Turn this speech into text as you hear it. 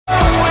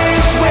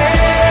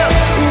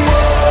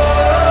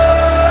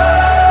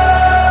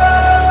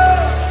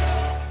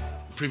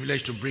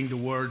privilege to bring the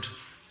word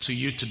to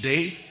you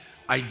today.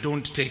 I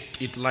don't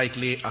take it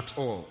lightly at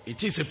all.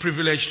 It is a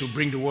privilege to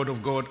bring the word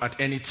of God at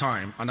any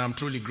time, and I'm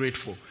truly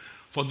grateful.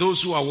 For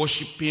those who are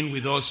worshiping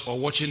with us or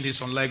watching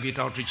this on Live Gate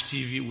Outreach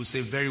TV, we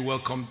say very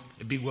welcome,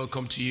 a big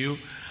welcome to you.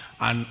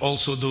 And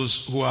also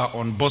those who are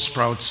on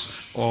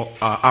Buzzsprouts or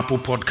Apple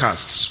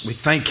Podcasts. We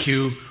thank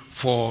you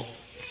for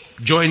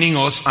joining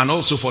us and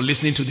also for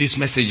listening to these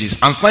messages.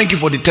 And thank you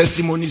for the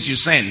testimonies you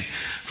send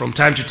from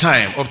time to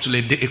time. Up to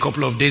a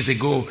couple of days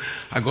ago,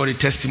 I got a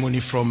testimony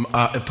from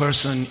a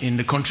person in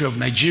the country of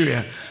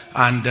Nigeria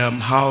and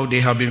how they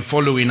have been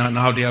following and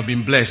how they have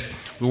been blessed.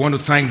 We want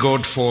to thank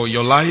God for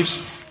your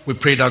lives. We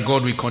pray that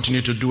God will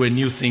continue to do a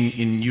new thing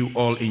in you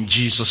all in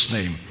Jesus'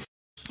 name.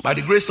 By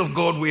the grace of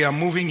God, we are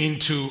moving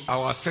into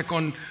our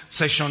second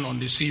session on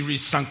the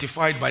series,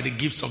 Sanctified by the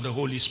Gifts of the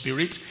Holy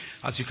Spirit.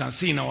 As you can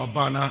see in our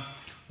banner,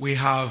 we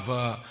have,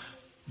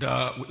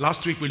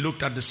 last week we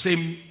looked at the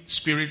same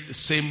Spirit, the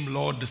same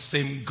Lord, the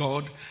same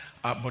God.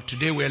 But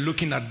today we are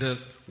looking at the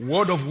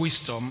Word of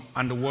Wisdom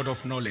and the Word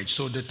of Knowledge.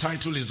 So the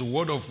title is the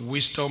Word of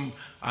Wisdom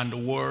and the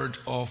Word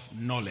of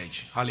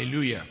Knowledge.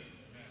 Hallelujah.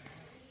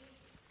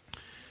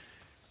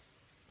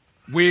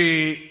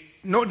 We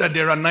know that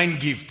there are 9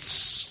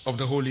 gifts of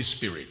the Holy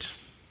Spirit.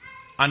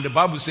 And the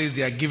Bible says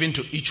they are given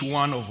to each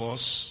one of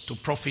us to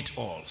profit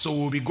all. So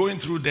we'll be going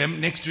through them.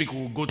 Next week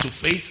we'll go to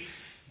faith.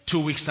 2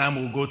 weeks' time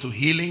we'll go to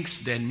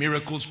healings, then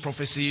miracles,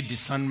 prophecy,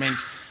 discernment,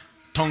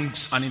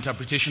 tongues and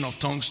interpretation of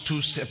tongues,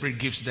 2 separate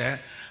gifts there.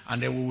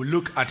 And then we will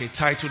look at a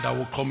title that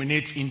will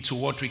culminate into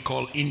what we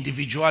call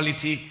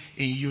individuality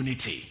in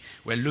unity.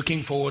 We're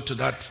looking forward to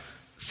that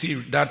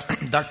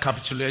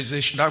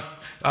capitalization,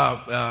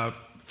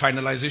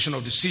 finalization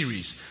of the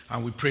series,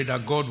 and we pray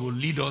that God will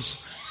lead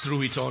us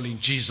through it all in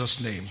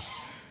Jesus' name.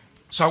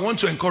 So I want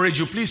to encourage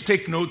you, please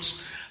take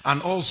notes and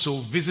also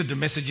visit the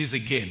messages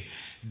again.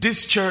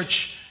 This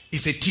church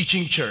is a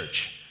teaching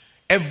church.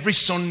 Every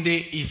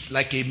Sunday is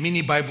like a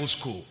mini Bible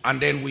school, and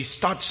then we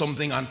start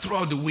something, and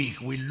throughout the week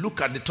we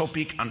look at the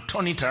topic and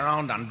turn it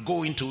around and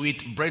go into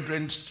it,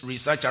 brethren's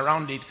research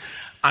around it,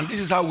 and this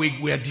is how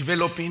we are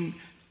developing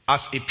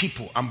as a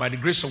people. And by the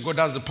grace of God,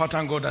 that's the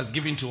pattern God has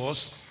given to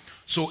us.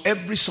 So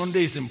every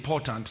Sunday is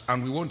important,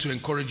 and we want to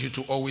encourage you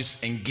to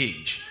always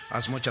engage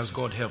as much as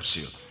God helps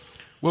you.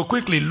 We'll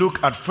quickly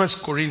look at 1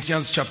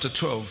 Corinthians chapter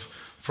 12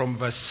 from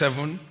verse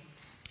 7.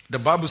 The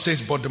Bible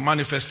says, but the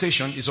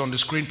manifestation is on the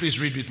screen. Please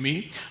read with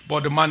me.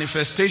 But the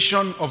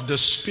manifestation of the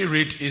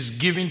Spirit is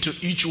given to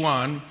each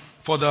one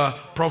for the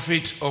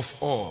profit of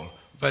all.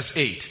 Verse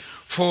 8.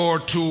 For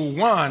to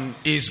one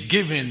is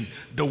given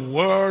the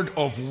word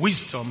of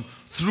wisdom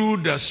through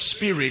the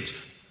Spirit,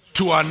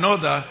 to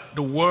another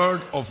the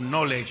word of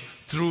knowledge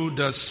through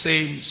the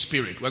same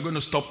Spirit. We're going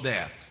to stop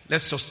there.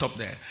 Let's just stop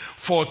there.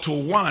 For to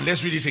one,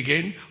 let's read it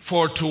again.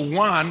 For to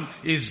one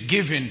is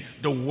given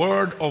the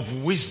word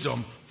of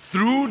wisdom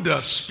through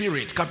the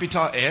Spirit,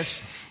 capital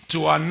S,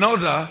 to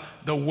another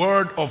the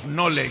word of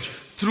knowledge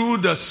through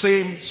the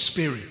same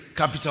Spirit,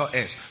 capital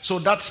S. So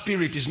that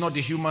Spirit is not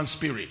the human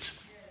spirit.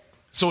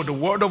 So the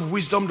word of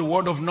wisdom, the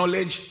word of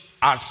knowledge,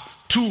 as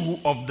 2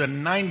 of the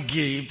 9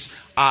 gifts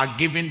are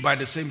given by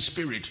the same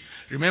Spirit.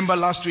 Remember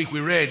last week we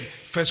read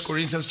 1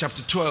 Corinthians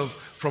chapter 12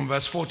 from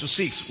verse 4 to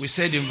 6. We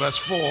said in verse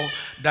 4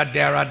 that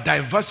there are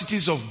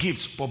diversities of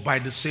gifts, but by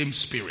the same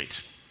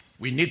Spirit.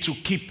 We need to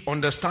keep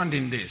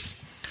understanding this.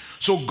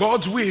 So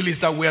God's will is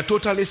that we are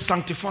totally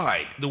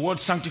sanctified. The word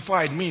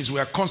sanctified means we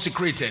are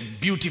consecrated,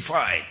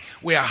 beautified,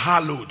 we are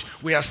hallowed,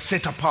 we are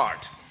set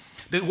apart.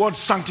 The word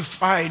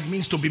sanctified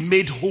means to be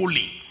made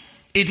holy.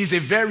 It is a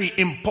very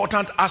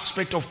important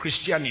aspect of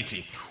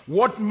Christianity.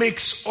 What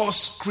makes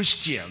us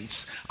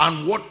Christians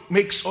and what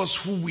makes us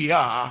who we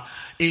are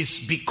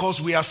is because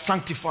we are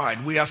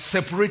sanctified. We are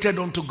separated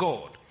unto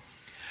God.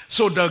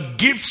 So the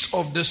gifts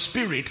of the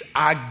Spirit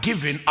are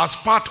given as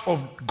part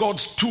of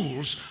God's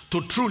tools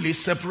to truly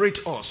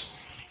separate us.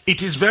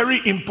 It is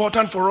very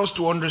important for us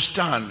to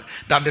understand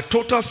that the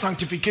total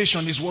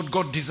sanctification is what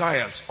God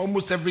desires.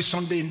 Almost every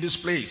Sunday in this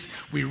place,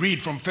 we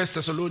read from 1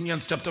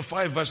 Thessalonians chapter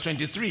 5, verse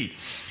 23.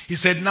 He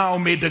said, now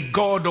may the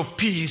God of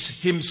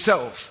peace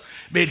himself,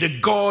 may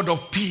the God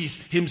of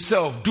peace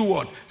himself do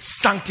what?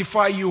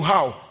 Sanctify you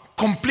how?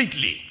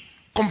 Completely.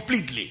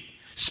 Completely.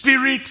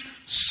 Spirit,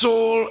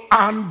 soul,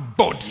 and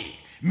body.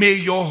 May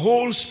your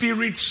whole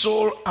spirit,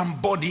 soul,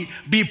 and body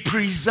be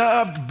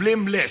preserved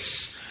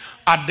blameless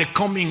at the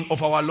coming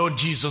of our Lord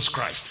Jesus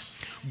Christ.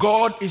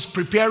 God is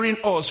preparing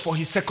us for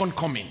his second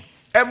coming.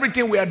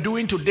 Everything we are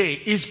doing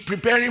today is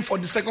preparing for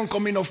the second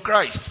coming of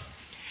Christ.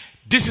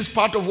 This is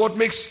part of what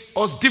makes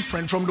us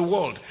different from the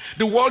world.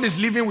 The world is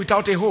living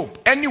without a hope.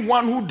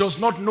 Anyone who does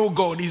not know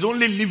God is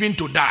only living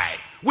to die.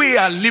 We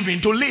are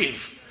living to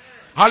live.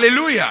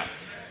 Hallelujah.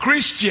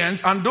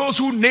 Christians and those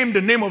who name the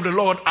name of the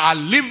Lord are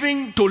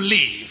living to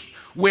live.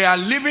 We are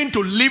living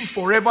to live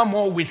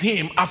forevermore with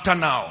him after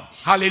now.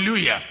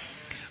 Hallelujah.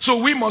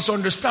 So we must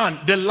understand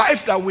the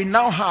life that we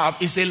now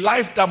have is a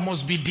life that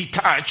must be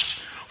detached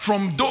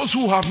from those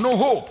who have no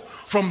hope.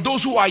 from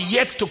those who are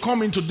yet to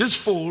come into this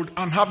fold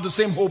and have the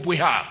same hope we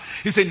have.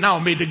 He said, now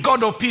may the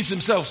God of peace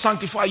himself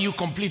sanctify you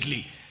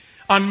completely,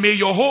 and may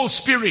your whole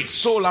spirit,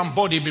 soul, and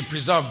body be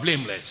preserved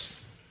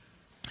blameless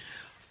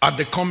at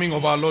the coming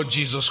of our Lord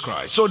Jesus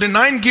Christ. So the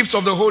 9 gifts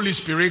of the Holy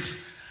Spirit,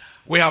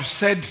 we have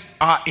said,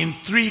 are in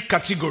 3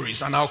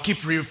 categories, and I'll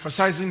keep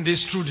re-emphasizing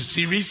this through the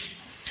series,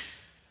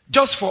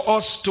 just for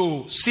us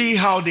to see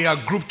how they are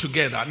grouped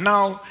together.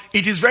 Now,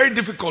 it is very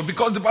difficult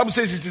because the Bible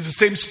says it is the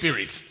same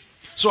Spirit.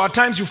 So at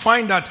times you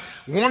find that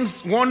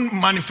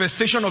one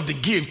manifestation of the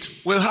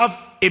gift will have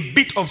a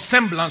bit of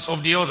semblance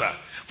of the other.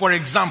 For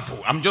example,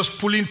 I'm just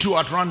pulling 2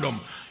 at random.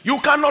 You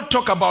cannot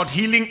talk about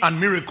healing and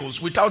miracles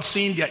without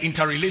seeing their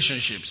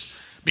interrelationships,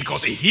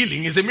 because a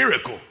healing is a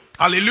miracle.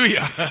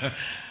 Hallelujah.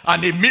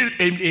 And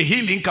a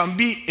healing can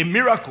be a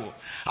miracle.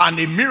 And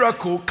a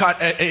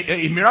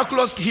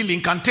miraculous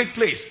healing can take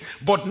place.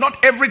 But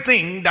not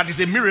everything that is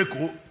a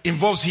miracle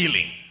involves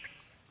healing.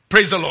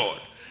 Praise the Lord.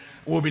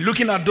 We'll be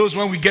looking at those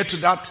when we get to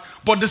that.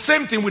 But the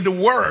same thing with the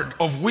word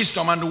of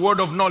wisdom and the word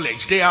of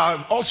knowledge. They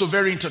are also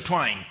very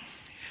intertwined.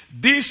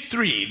 These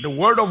 3, the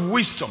word of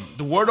wisdom,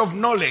 the word of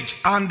knowledge,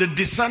 and the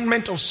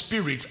discernment of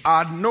spirit,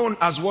 are known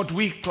as what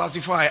we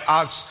classify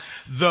as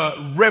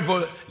the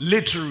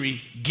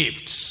revelatory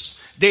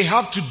gifts. They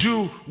have to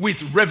do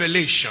with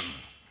revelation.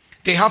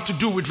 They have to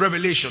do with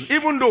revelation.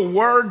 Even though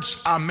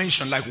words are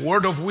mentioned, like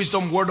word of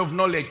wisdom, word of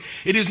knowledge,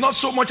 it is not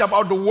so much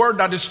about the word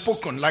that is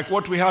spoken, like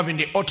what we have in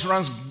the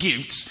utterance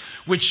gifts,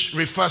 which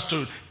refers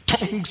to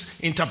tongues,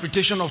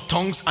 interpretation of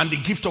tongues, and the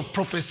gift of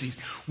prophecies,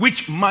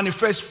 which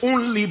manifests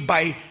only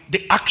by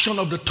the action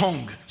of the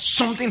tongue.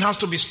 Something has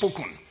to be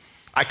spoken.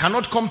 I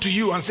cannot come to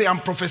you and say, I'm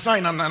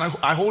prophesying, and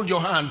I hold your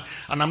hand,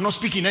 and I'm not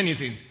speaking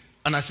anything.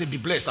 And I say, be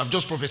blessed, I've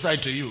just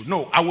prophesied to you.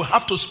 No, I will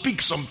have to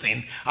speak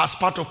something as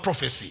part of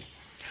prophecy.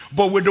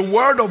 But with the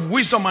word of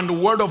wisdom and the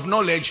word of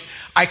knowledge,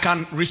 I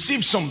can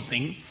receive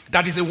something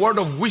that is a word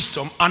of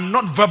wisdom and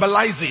not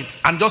verbalize it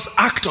and just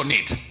act on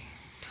it.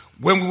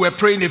 When we were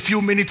praying a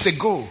few minutes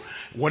ago,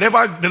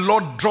 whatever the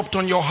Lord dropped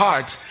on your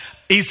heart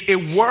is a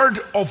word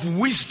of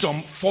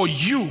wisdom for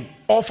you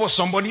or for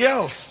somebody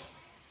else.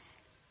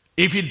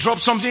 If He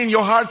drops something in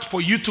your heart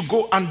for you to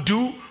go and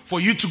do, for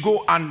you to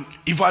go and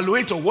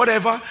evaluate or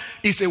whatever,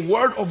 it's a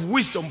word of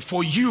wisdom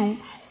for you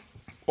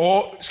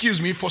or,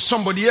 for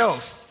somebody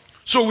else.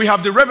 So we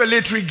have the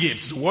revelatory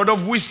gifts, the word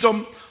of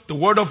wisdom, the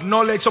word of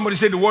knowledge. Somebody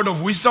say the word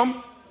of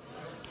wisdom,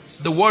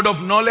 the word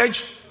of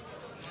knowledge,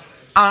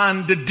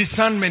 and the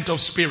discernment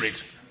of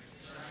spirit.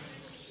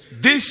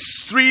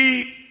 These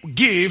 3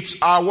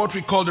 gifts are what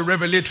we call the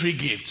revelatory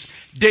gifts.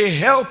 They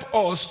help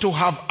us to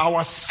have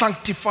our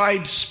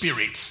sanctified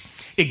spirits.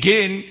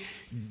 Again,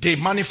 they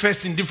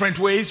manifest in different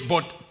ways,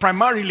 but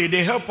primarily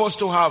they help us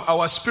to have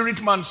our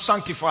spirit man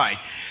sanctified.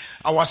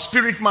 Our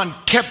spirit man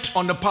kept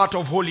on the path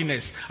of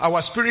holiness.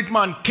 Our spirit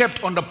man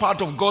kept on the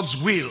path of God's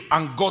will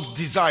and God's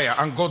desire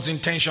and God's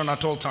intention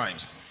at all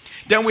times.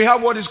 Then we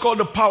have what is called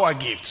the power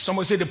gifts.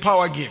 Somebody say the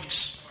power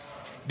gifts.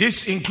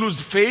 This includes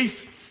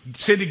faith.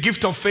 Say the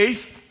gift of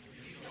faith.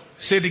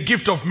 Say the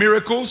gift of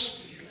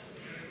miracles.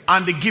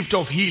 And the gift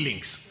of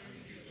healings.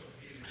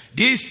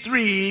 These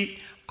 3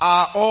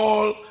 are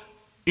all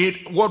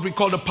what we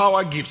call the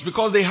power gifts,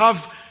 because they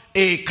have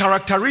a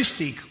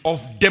characteristic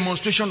of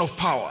demonstration of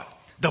power.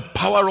 The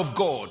power of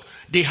God.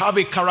 They have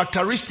a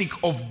characteristic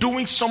of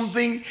doing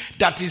something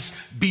that is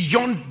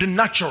beyond the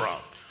natural,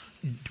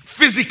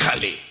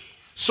 physically.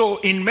 So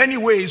in many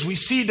ways, we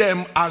see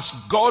them as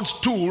God's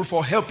tool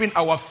for helping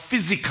our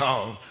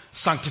physical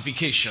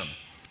sanctification.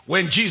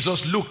 When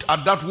Jesus looked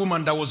at that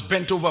woman that was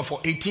bent over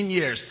for 18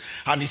 years,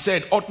 and He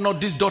said, ought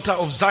not this daughter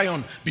of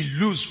Zion be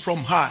loosed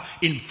from her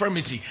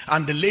infirmity?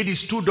 And the lady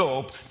stood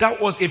up.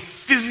 That was a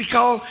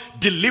physical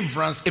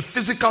deliverance, a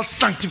physical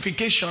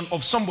sanctification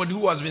of somebody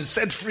who has been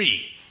set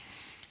free.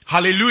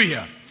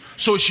 Hallelujah.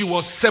 So she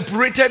was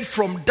separated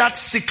from that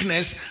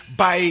sickness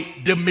by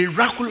the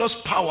miraculous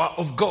power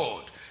of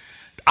God.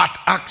 At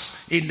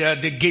Acts in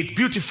the Gate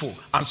Beautiful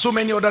and so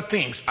many other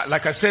things.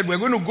 Like I said, we're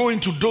going to go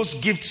into those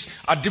gifts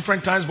at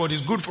different times, but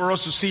it's good for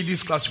us to see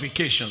these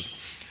classifications.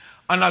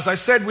 And as I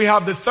said, we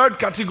have the 3rd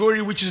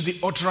category, which is the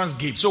utterance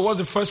gift. So what's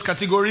the first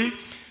category?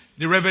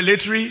 The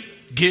revelatory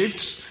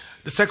gifts.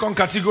 The second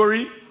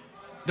category,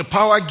 the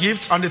power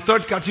gifts. And the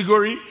 3rd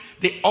category,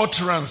 the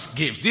utterance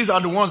gifts. These are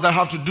the ones that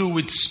have to do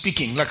with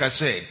speaking, like I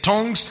said.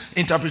 Tongues,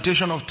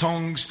 interpretation of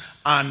tongues,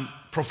 and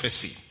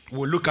prophecy.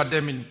 We'll look at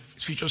them in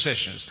future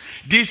sessions.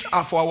 These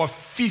are for our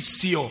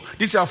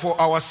these are for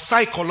our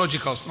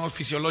psychological, not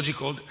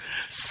physiological,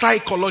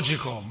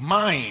 psychological,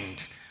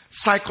 mind,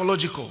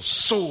 psychological,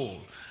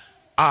 soul,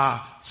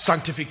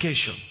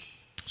 sanctification.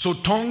 So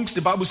tongues,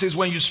 the Bible says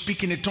when you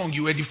speak in a tongue,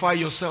 you edify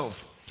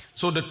yourself.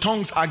 So the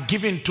tongues are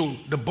given to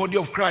the body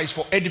of Christ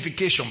for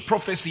edification.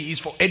 Prophecy is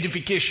for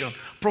edification.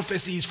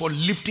 Prophecy is for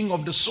lifting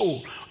of the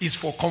soul. It's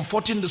for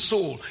comforting the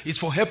soul. It's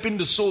for helping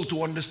the soul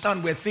to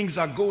understand where things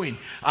are going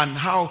and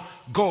how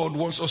God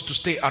wants us to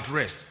stay at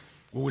rest.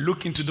 We will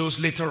look into those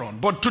later on.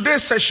 But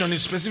today's session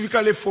is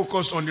specifically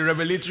focused on the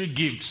revelatory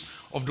gifts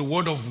of the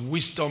word of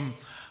wisdom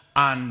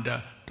and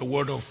the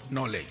word of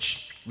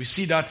knowledge. We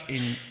see that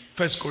in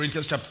 1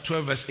 Corinthians chapter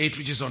 12, verse 8,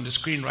 which is on the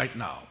screen right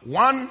now.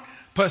 One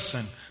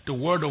person, the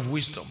word of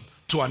wisdom,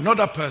 to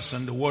another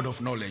person, the word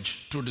of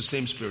knowledge, through the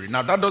same Spirit.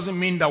 Now, that doesn't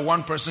mean that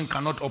one person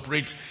cannot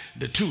operate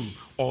the 2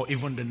 or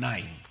even the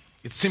 9.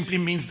 It simply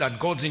means that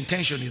God's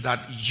intention is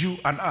that you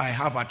and I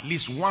have at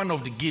least one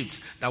of the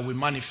gifts that we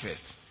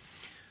manifest.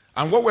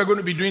 And what we're going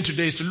to be doing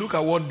today is to look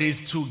at what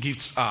these 2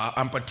 gifts are,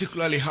 and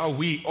particularly how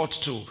we ought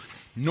to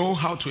know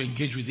how to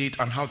engage with it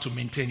and how to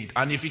maintain it.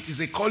 And if it is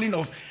a calling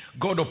of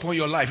God upon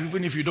your life,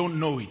 even if you don't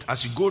know it,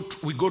 as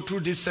we go through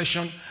this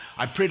session,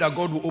 I pray that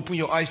God will open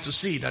your eyes to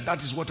see that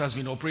that is what has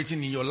been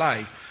operating in your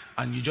life,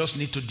 and you just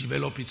need to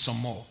develop it some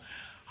more.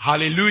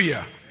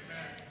 Hallelujah.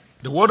 Amen.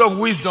 The word of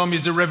wisdom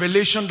is the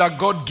revelation that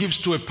God gives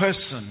to a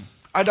person,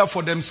 either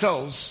for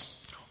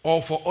themselves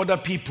or for other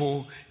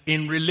people,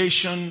 in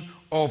relation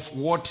of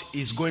what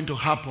is going to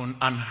happen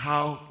and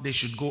how they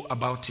should go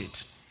about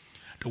it.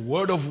 The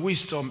word of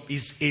wisdom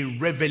is a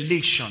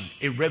revelation,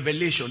 a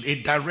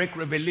direct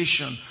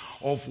revelation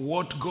of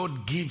what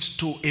God gives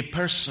to a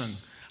person,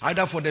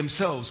 either for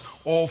themselves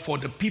or for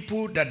the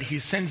people that he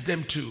sends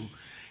them to,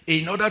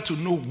 in order to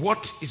know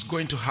what is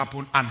going to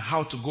happen and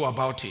how to go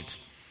about it.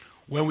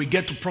 When we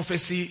get to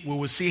prophecy, we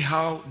will see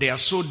how they are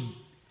so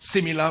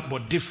similar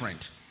but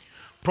different.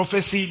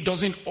 Prophecy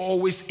doesn't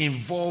always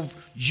involve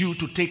you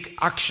to take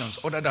actions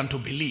other than to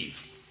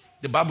believe.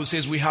 The Bible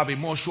says we have a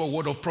more sure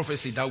word of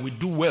prophecy that we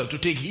do well to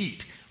take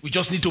heed. We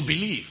just need to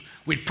believe.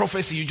 With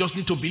prophecy, you just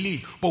need to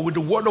believe. But with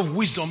the word of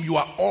wisdom, you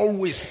are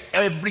always,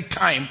 every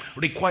time,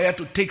 required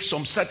to take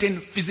some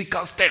certain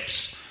physical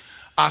steps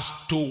as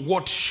to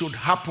what should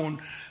happen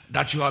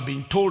that you have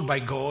been told by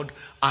God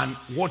and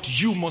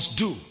what you must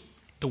do.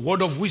 The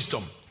word of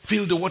wisdom.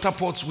 Fill the water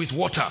pots with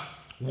water.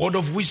 Word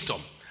of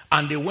wisdom.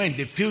 And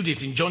they filled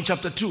it in John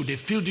chapter 2. They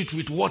filled it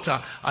with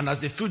water. And as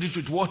they filled it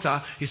with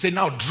water, he said,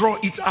 now draw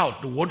it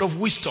out. The word of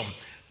wisdom.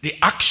 The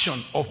action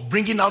of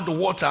bringing out the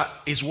water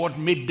is what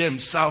made them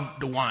serve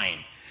the wine.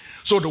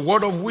 So the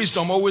word of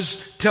wisdom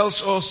always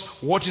tells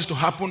us what is to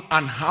happen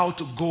and how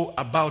to go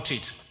about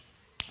it.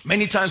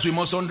 Many times we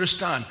must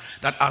understand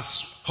that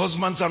as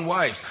husbands and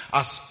wives,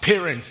 as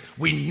parents,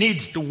 we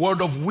need the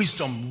word of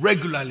wisdom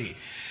regularly.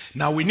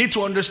 Now we need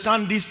to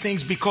understand these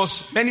things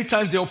because many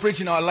times they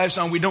operate in our lives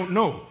and we don't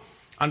know.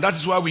 And that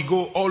is why we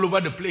go all over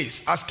the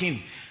place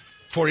asking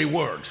for a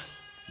word.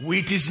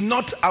 It is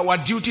not our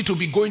duty to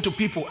be going to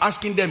people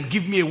asking them,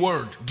 give me a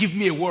word, give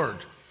me a word.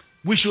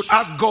 We should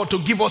ask God to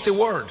give us a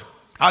word.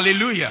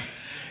 Hallelujah.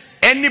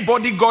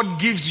 Anybody God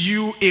gives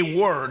you a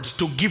word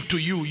to give to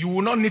you, you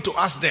will not need to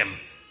ask them.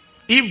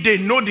 If they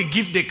know the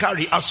gift they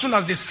carry, as soon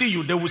as they see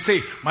you, they will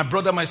say, my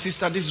brother, my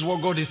sister, this is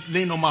what God is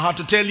laying on my heart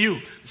to tell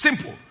you.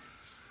 Simple.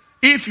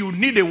 If you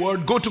need a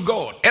word, go to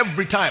God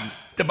every time.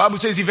 The Bible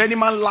says, if any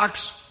man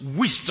lacks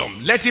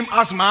wisdom, let him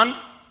ask man.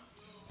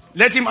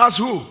 Let him ask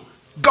who?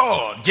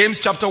 God. James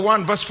chapter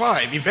 1 verse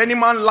 5. If any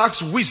man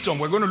lacks wisdom,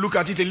 we're going to look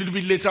at it a little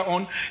bit later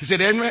on. He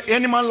said,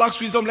 any man lacks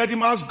wisdom, let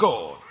him ask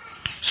God.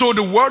 So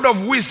the word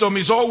of wisdom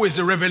is always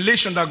a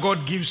revelation that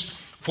God gives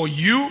for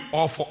you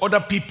or for other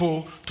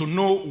people to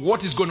know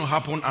what is going to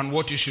happen and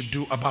what you should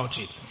do about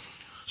it.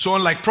 So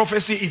unlike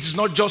prophecy, it is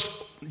not just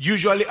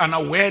usually an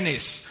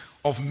awareness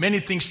of many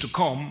things to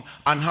come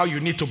and how you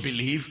need to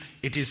believe.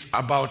 It is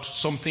about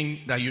something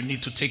that you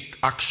need to take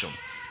action.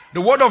 The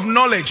word of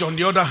knowledge, on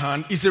the other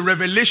hand, is a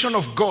revelation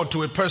of God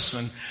to a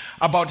person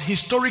about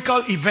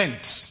historical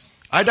events,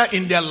 either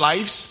in their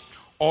lives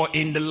or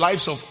in the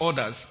lives of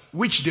others,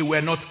 which they were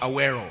not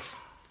aware of.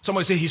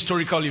 Somebody say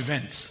historical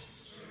events.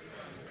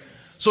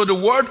 So the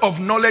word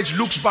of knowledge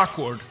looks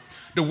backward.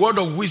 The word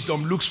of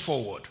wisdom looks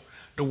forward.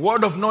 The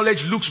word of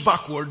knowledge looks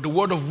backward. The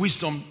word of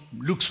wisdom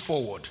looks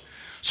forward.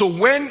 So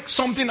when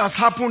something has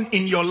happened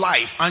in your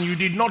life and you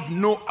did not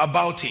know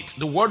about it,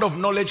 the word of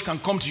knowledge can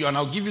come to you. And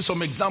I'll give you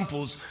some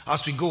examples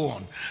as we go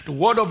on. The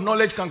word of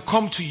knowledge can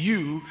come to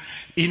you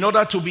in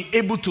order to be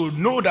able to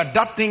know that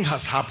that thing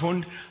has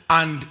happened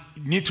and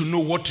need to know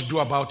what to do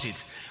about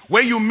it.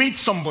 When you meet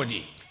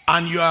somebody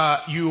and you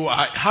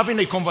are having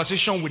a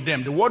conversation with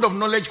them, the word of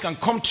knowledge can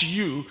come to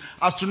you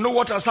as to know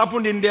what has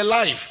happened in their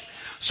life,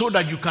 so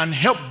that you can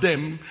help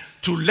them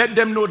to let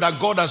them know that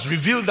God has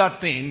revealed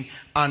that thing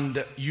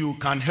and you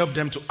can help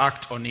them to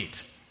act on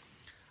it.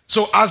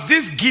 So as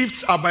these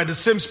gifts are by the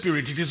same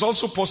Spirit, it is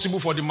also possible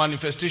for the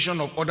manifestation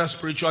of other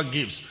spiritual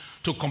gifts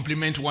to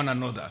complement one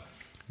another.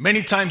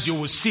 Many times you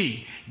will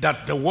see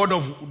that the word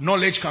of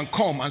knowledge can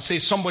come and say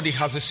somebody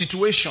has a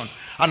situation,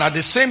 and at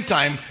the same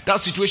time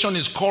that situation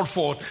is called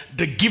forth,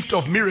 the gift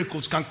of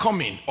miracles can come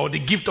in, or the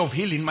gift of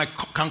healing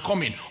can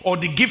come in, or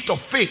the gift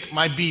of faith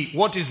might be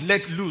what is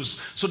let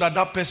loose so that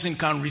that person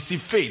can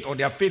receive faith, or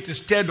their faith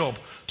is stirred up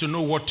to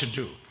know what to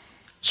do.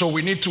 So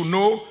we need to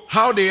know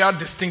how they are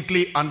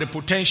distinctly and the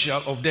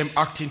potential of them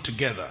acting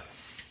together.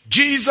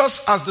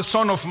 Jesus as the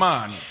Son of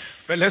Man.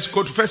 Let's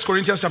go to 1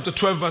 Corinthians chapter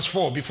 12 verse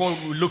 4 before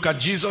we look at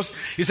Jesus.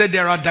 He said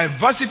there are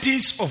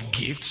diversities of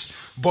gifts,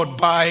 but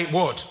by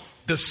what?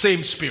 The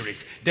same Spirit.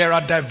 There are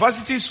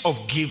diversities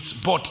of gifts,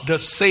 but the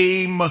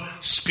same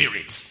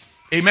Spirit.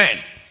 Amen.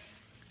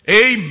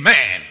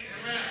 Amen.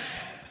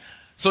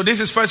 So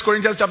this is 1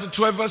 Corinthians chapter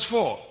 12 verse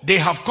 4. They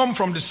have come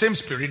from the same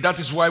Spirit. That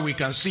is why we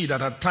can see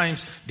that at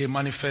times they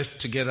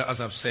manifest together,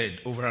 as I've said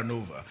over and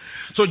over.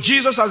 So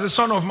Jesus, as the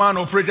Son of Man,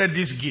 operated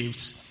these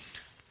gifts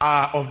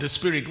of the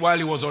Spirit while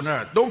he was on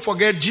earth. Don't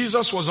forget,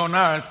 Jesus was on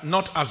earth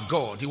not as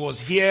God. He was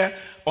here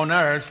on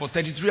earth for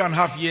 33 and a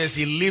half years.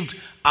 He lived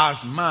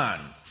as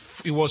man.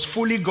 He was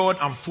fully God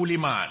and fully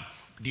man.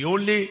 The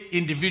only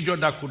individual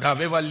that could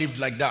have ever lived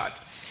like that.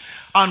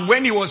 And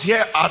when he was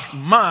here as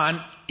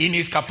man, in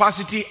his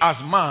capacity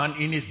as man,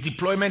 in his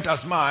deployment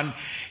as man,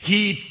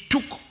 he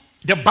took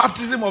the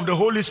baptism of the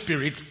Holy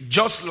Spirit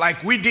just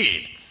like we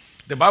did.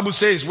 The Bible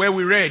says, where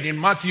we read in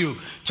Matthew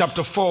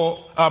chapter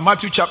 4,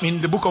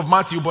 in the book of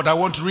Matthew, but I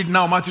want to read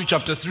now Matthew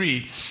chapter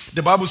 3.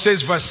 The Bible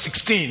says, verse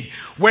 16,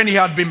 when he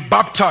had been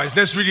baptized,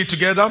 let's read it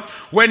together.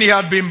 When he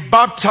had been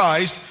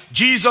baptized,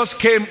 Jesus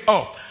came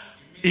up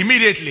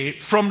immediately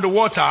from the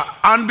water,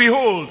 and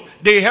behold,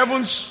 the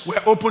heavens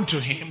were opened to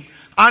him.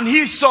 And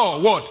he saw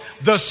what?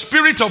 The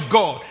Spirit of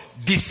God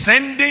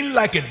descending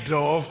like a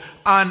dove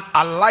and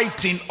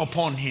alighting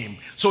upon him.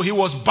 So he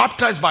was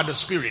baptized by the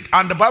Spirit.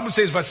 And the Bible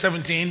says, verse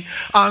 17,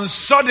 and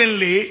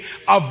suddenly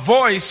a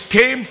voice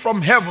came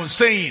from heaven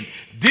saying,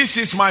 this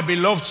is my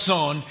beloved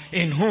Son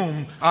in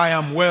whom I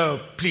am well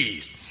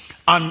pleased.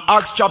 And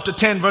Acts chapter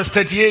 10 verse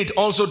 38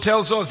 also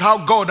tells us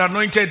how God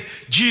anointed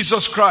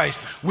Jesus Christ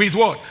with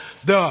what?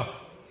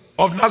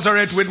 Of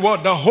Nazareth with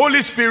what? The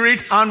Holy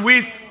Spirit and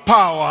with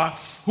power,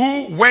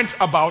 who went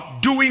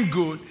about doing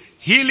good,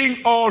 healing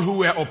all who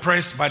were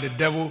oppressed by the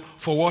devil,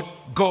 for what?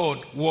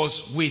 God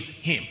was with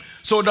him.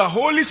 So the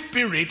Holy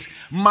Spirit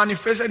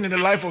manifested in the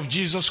life of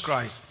Jesus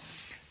Christ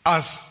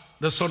as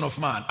the Son of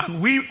Man.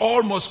 And we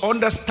all must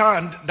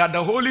understand that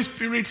the Holy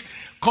Spirit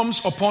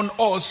comes upon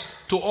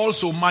us to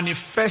also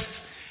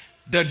manifest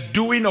the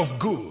doing of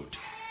good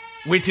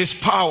with his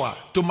power,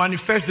 to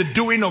manifest the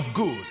doing of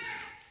good,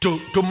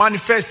 to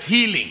manifest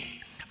healing,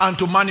 and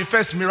to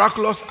manifest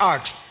miraculous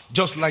acts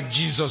just like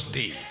Jesus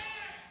did.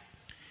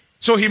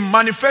 So he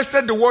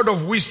manifested the word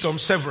of wisdom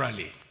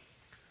severally.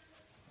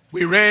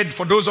 We read,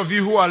 for those of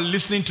you who are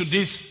listening to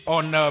this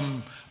on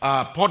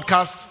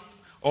podcast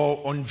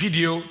or on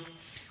video,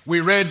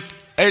 we read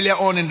earlier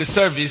on in the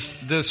service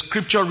the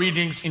scripture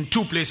readings in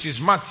two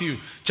places. Matthew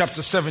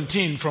chapter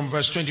 17 from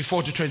verse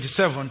 24 to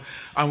 27.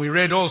 And we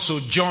read also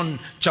John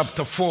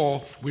chapter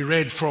 4. We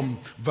read from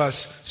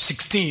verse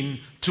 16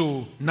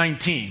 to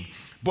 19.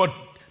 But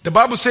the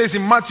Bible says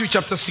in Matthew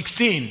chapter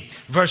 16,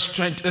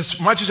 Matthew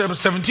chapter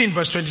 17,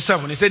 verse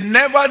 27, it said,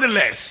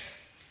 nevertheless,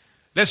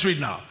 let's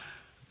read now,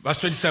 verse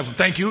 27,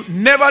 thank you.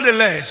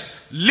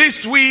 Nevertheless,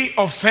 lest we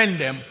offend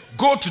them,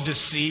 go to the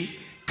sea,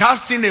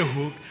 cast in a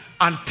hook,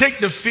 and take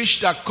the fish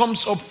that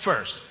comes up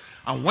first.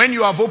 And when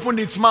you have opened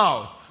its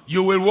mouth,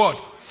 you will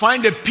what?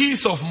 Find a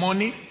piece of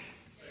money,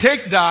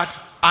 take that,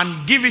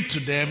 and give it to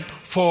them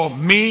for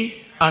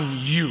me and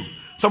you.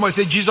 Somebody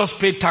say, Jesus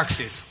paid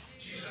taxes.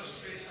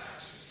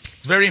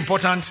 Very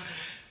important,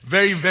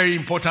 very, very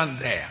important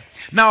there.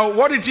 Now,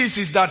 what it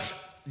is that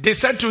they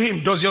said to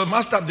him,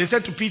 they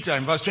said to Peter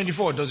in verse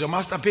 24, does your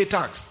master pay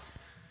tax?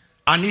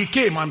 And he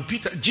came and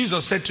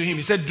Jesus said to him,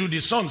 he said, do the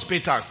sons pay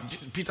tax?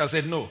 Peter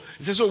said no.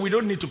 He said, so we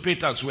don't need to pay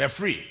tax, we are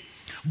free.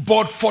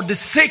 But for the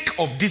sake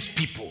of these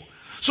people,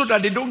 so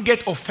that they don't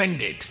get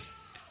offended,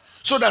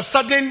 so that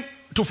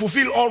to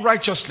fulfill all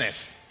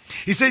righteousness,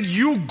 he said,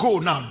 you go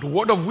now. The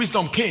word of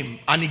wisdom came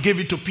and he gave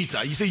it to Peter.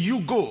 He said, you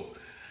go.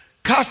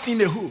 Cast in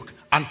a hook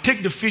and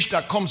take the fish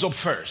that comes up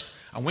first.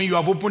 And when you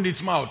have opened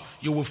its mouth,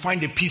 you will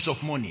find a piece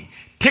of money.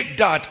 Take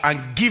that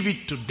and give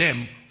it to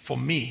them for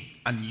me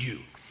and you.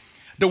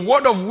 The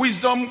word of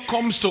wisdom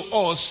comes to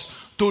us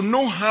to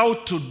know how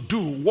to do,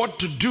 what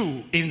to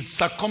do in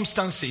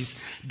circumstances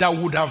that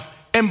would have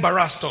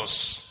embarrassed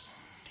us.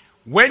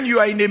 When you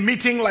are in a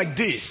meeting like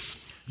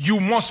this, you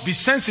must be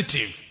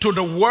sensitive to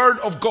the word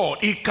of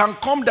God. It can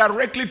come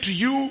directly to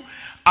you,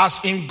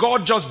 as in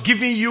God just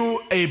giving you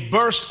a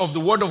burst of the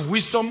word of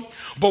wisdom.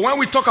 But when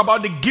we talk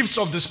about the gifts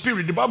of the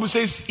Spirit, the Bible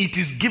says it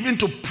is given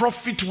to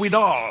profit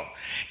withal.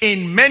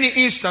 In many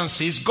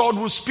instances, God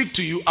will speak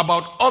to you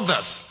about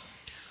others.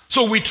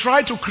 So we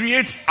try to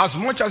create as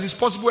much as is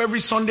possible every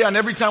Sunday and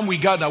every time we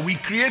gather. We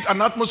create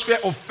an atmosphere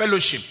of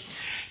fellowship.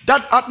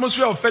 That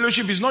atmosphere of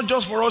fellowship is not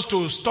just for us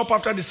to stop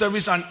after the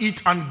service and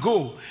eat and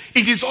go.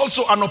 It is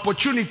also an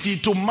opportunity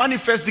to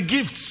manifest the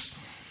gifts.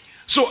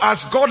 So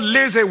as God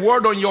lays a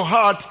word on your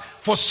heart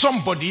for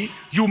somebody,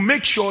 you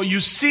make sure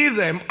you see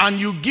them and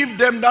you give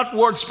them that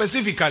word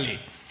specifically.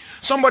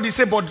 Somebody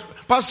say, but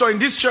Pastor, in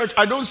this church,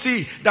 I don't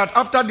see that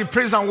after the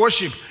praise and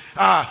worship,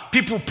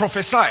 people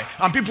prophesy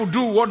and people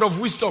do word of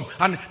wisdom.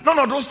 And none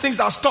of those things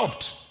are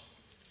stopped.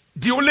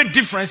 The only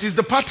difference is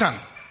the pattern.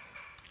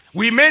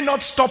 We may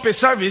not stop a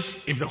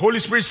service. If the Holy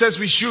Spirit says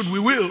we should, we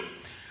will.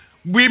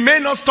 We may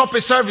not stop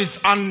a service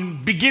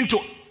and begin to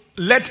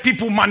let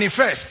people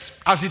manifest,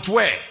 as it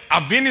were.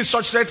 I've been in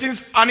such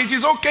settings, and it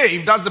is okay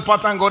if that's the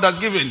pattern God has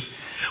given.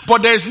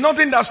 But there is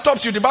nothing that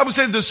stops you. The Bible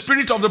says the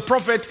spirit of the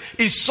prophet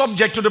is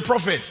subject to the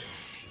prophet.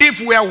 If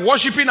we are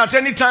worshiping at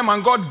any time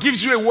and God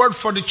gives you a word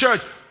for the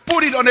church,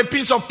 put it on a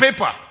piece of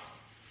paper.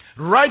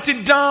 Write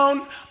it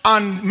down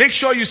and make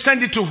sure you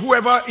send it to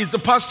whoever is the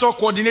pastor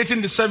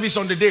coordinating the service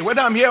on the day.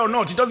 Whether I'm here or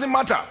not, it doesn't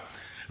matter.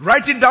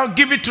 Write it down,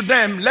 give it to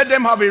them, let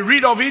them have a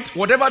read of it.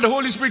 Whatever the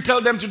Holy Spirit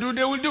tells them to do,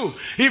 they will do.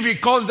 If he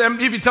tells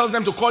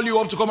them to call you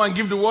up to come and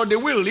give the word, they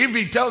will. If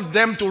he tells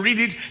them to read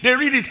it, they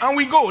read it and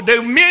we go.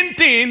 The main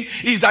thing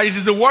is that it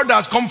is the word that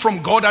has come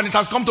from God and it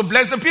has come to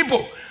bless the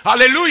people.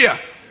 Hallelujah.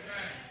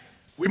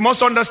 We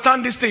must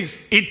understand these things.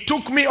 It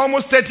took me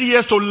almost 30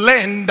 years to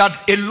learn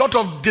that a lot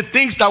of the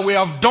things that we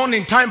have done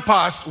in time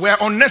past were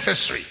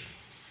unnecessary.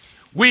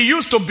 We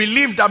used to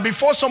believe that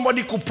before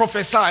somebody could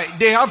prophesy,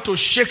 they have to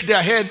shake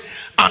their head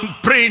and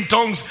pray in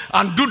tongues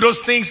and do those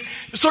things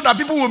so that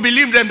people will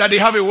believe them that they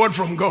have a word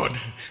from God.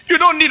 You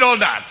don't need all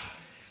that.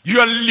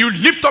 You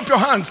lift up your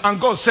hands and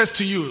God says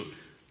to you,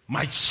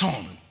 my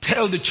son,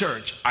 tell the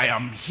church, I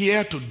am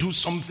here to do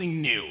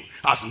something new.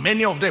 As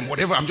many of them,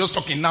 whatever, I'm just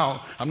talking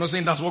now. I'm not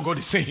saying that's what God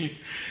is saying.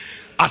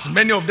 As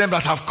many of them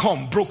that have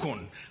come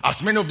broken,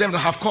 as many of them that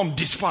have come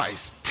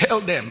despised, tell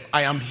them,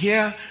 I am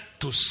here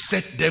to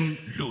set them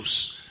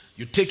loose.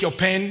 You take your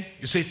pen,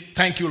 you say,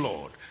 thank you,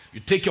 Lord. You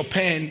take your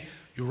pen,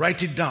 you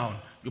write it down,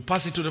 you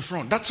pass it to the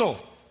front. That's all.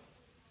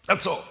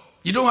 That's all.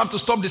 You don't have to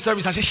stop the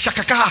service and say,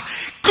 shakaka,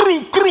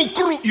 kru, kru,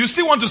 kru. You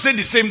still want to say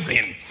the same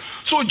thing.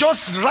 So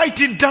just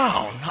write it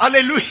down.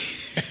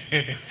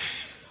 Hallelujah.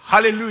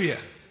 Hallelujah.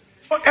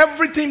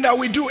 Everything that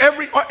we do,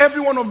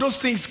 every one of those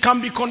things can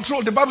be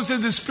controlled. The Bible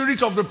says the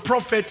spirit of the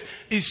prophet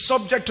is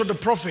subject to the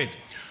prophet.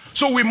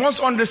 So we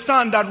must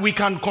understand that we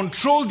can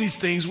control these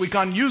things. We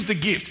can use the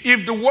gifts.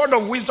 If the word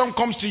of wisdom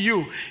comes to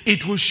you,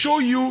 it will show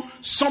you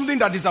something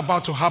that is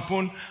about to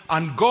happen.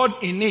 And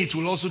God in it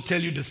will also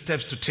tell you the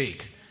steps to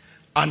take.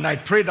 And I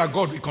pray that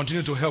God will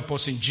continue to help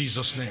us in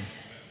Jesus' name.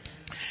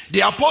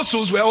 The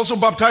apostles were also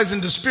baptized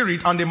in the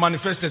Spirit and they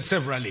manifested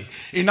severally.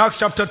 In Acts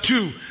chapter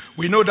 2,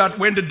 we know that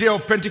when the day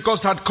of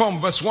Pentecost had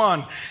come, verse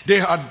 1,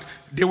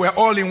 they were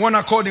all in one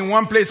accord in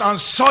one place, and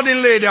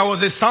suddenly there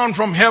was a sound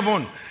from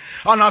heaven,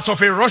 and as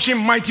of a rushing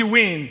mighty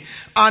wind,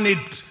 and it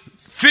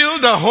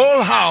filled the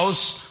whole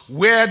house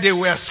where they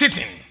were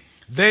sitting.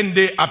 Then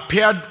they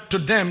appeared to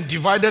them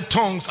divided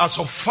tongues as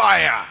of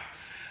fire,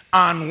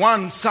 and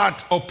one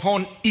sat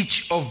upon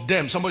each of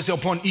them. Somebody say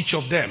upon each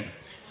of them.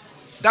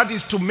 That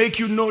is to make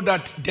you know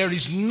that there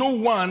is no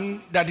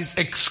one that is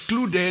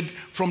excluded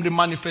from the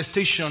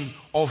manifestation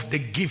of the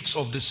gifts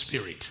of the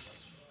Spirit.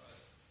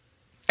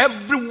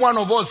 Every one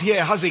of us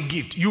here has a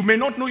gift. You may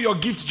not know your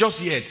gift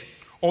just yet,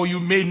 or you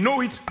may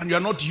know it and you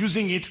are not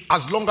using it.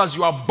 As long as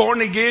you are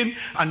born again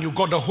and you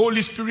got the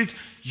Holy Spirit,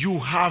 you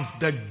have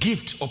the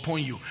gift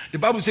upon you. The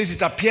Bible says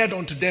it appeared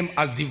unto them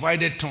as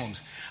divided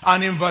tongues.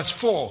 And in verse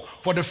 4,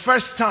 for the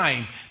first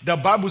time, the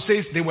Bible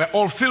says they were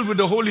all filled with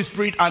the Holy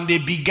Spirit and they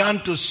began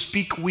to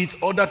speak with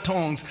other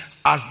tongues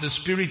as the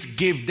Spirit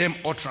gave them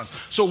utterance.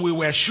 So we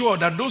were sure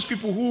that those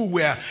people who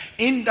were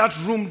in that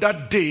room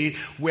that day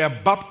were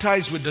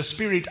baptized with the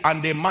Spirit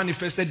and they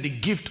manifested the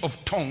gift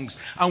of tongues.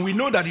 And we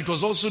know that it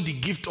was also the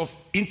gift of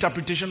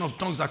interpretation of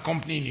tongues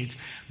accompanying it,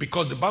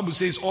 because the Bible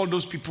says all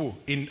those people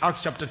in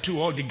Acts chapter 2,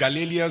 all the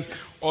Galileans,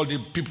 all the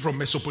people from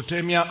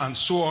Mesopotamia and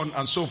so on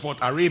and so forth,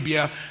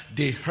 Arabia,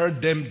 they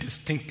heard them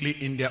distinctly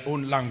in their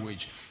own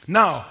language.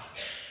 Now,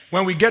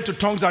 when we get to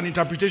tongues and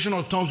interpretation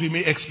of tongues, we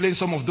may explain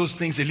some of those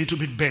things a little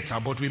bit better.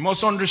 But we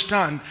must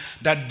understand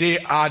that they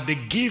are the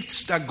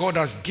gifts that God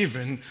has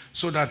given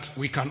so that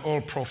we can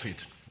all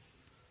profit.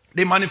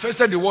 They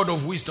manifested the word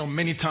of wisdom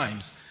many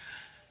times.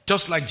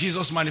 Just like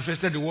Jesus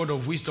manifested the word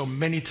of wisdom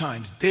many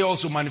times, they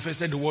also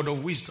manifested the word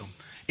of wisdom.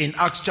 In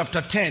Acts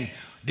chapter 10,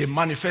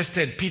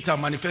 Peter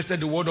manifested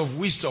the word of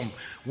wisdom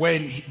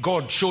when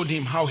God showed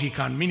him how he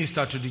can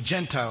minister to the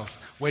Gentiles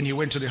when he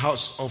went to the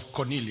house of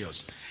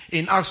Cornelius.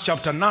 In Acts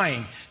chapter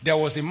 9, there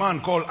was a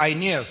man called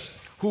Aeneas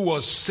who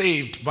was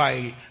saved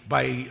who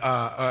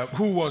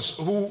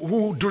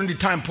during the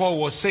time Paul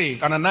was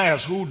saved.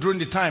 Ananias, who during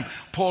the time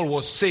Paul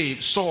was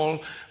saved,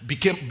 Saul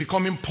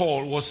becoming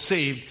Paul was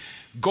saved.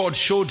 God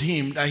showed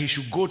him that he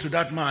should go to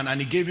that man,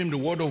 and he gave him the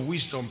word of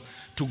wisdom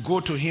to go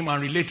to him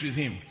and relate with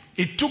him.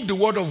 It took the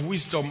word of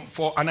wisdom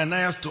for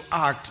Ananias to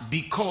act,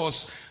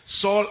 because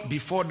Saul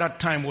before that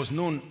time was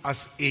known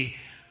as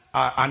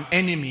an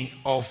enemy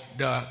of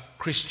the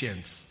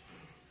Christians.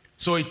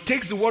 So it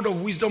takes the word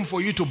of wisdom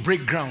for you to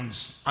break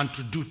grounds and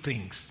to do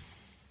things.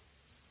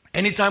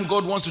 Anytime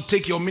God wants to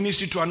take your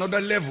ministry to another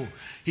level,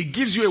 he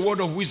gives you a word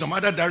of wisdom,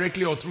 either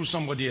directly or through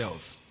somebody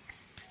else.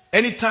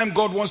 Anytime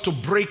God wants to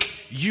break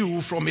you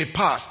from a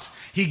past,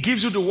 he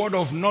gives you the word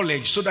of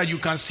knowledge so that you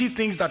can see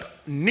things that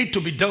need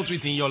to be dealt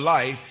with in your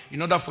life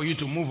in order for you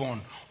to move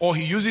on. Or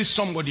he uses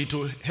somebody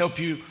to help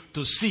you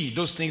to see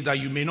those things that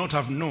you may not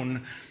have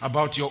known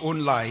about your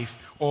own life,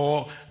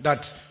 or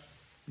that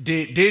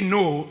they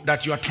know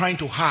that you are trying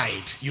to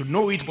hide. You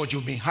know it, but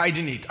you've been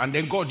hiding it. And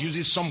then God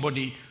uses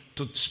somebody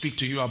to speak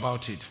to you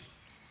about it.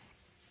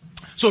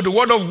 So the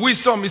word of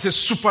wisdom is a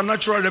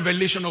supernatural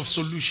revelation of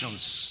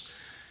solutions.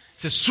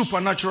 It's a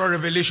supernatural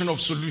revelation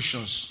of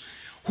solutions.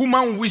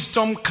 Human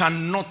wisdom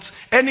cannot,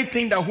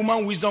 anything that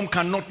human wisdom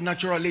cannot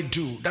naturally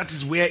do, that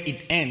is where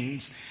it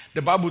ends.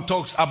 The Bible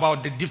talks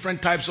about the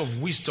different types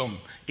of wisdom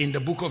in the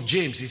book of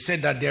James. It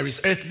said that there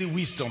is earthly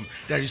wisdom,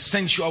 there is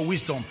sensual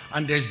wisdom,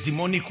 and there is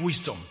demonic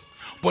wisdom.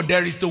 But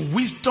there is the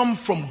wisdom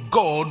from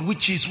God,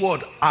 which is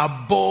what?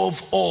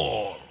 Above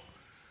all.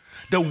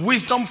 The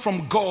wisdom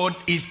from God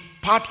is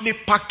partly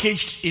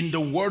packaged in the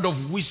word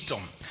of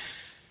wisdom.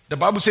 The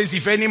Bible says,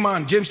 if any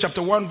man, James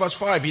chapter 1 verse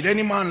 5, if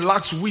any man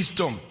lacks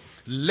wisdom,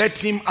 let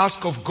him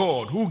ask of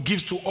God, who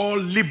gives to all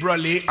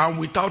liberally and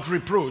without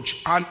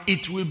reproach, and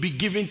it will be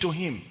given to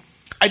him,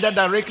 either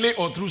directly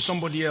or through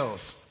somebody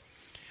else.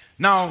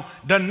 Now,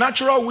 the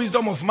natural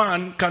wisdom of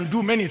man can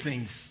do many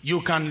things.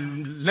 You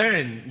can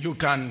learn,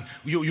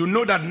 you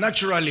know that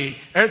naturally,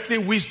 earthly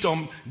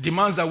wisdom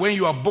demands that when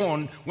you are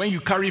born, when you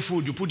carry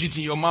food, you put it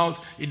in your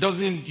mouth. You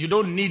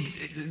don't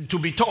need to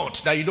be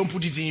taught that you don't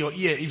put it in your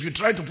ear. If you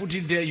try to put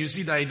it there, you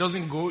see that it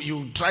doesn't go.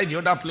 You try the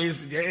other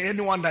place.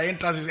 Anyone that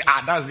enters, you say,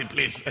 that's the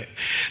place.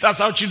 That's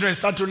how children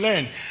start to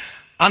learn.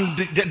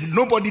 And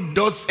nobody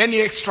does any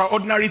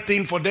extraordinary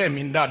thing for them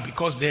in that,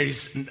 because there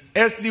is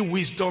earthly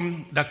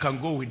wisdom that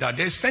can go with that.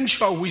 There's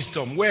sensual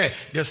wisdom where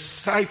the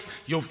sight,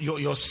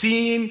 you're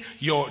seeing,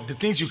 the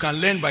things you can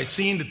learn by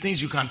seeing, the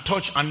things you can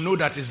touch and know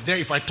that it's there.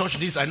 If I touch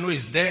this, I know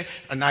it's there.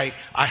 And I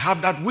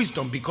have that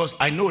wisdom because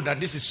I know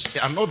that this is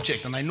an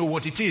object and I know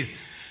what it is.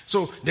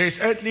 So there is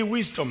earthly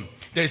wisdom,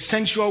 there is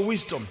sensual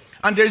wisdom,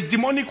 and there is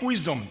demonic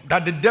wisdom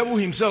that the devil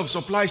himself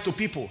supplies to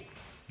people.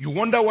 You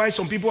wonder why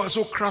some people are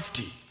so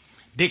crafty.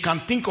 They can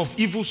think of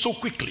evil so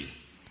quickly.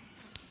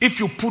 If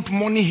you put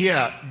money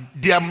here,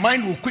 their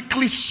mind will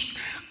quickly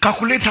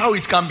calculate how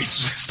it can be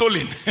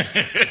stolen.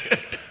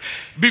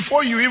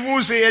 Before you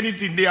even say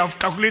anything, they have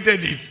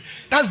calculated it.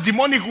 That's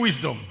demonic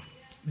wisdom.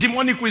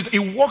 Demonic wisdom.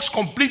 It works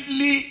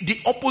completely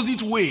the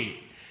opposite way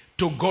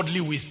to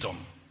godly wisdom.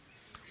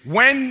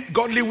 When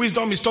godly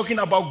wisdom is talking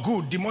about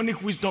good,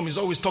 demonic wisdom is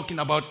always talking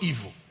about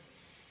evil.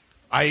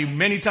 I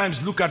many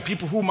times look at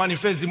people who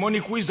manifest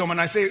demonic wisdom and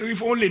I say,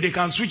 if only they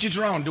can switch it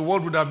around, the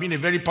world would have been a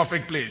very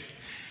perfect place.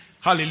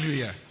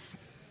 Hallelujah.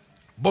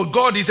 But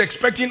God is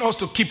expecting us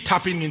to keep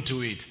tapping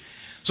into it.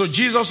 So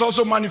Jesus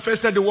also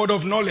manifested the word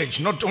of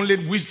knowledge, not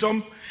only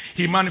wisdom.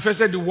 He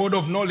manifested the word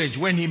of knowledge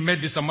when he met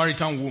the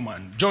Samaritan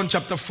woman. John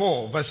chapter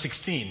 4 verse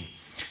 16.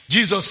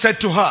 Jesus said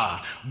to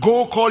her,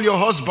 go call your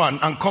husband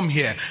and come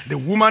here. The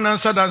woman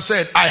answered and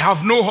said, I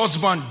have no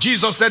husband.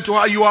 Jesus said to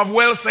her, you have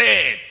well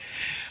said,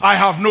 I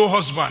have no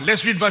husband.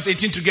 Let's read verse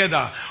 18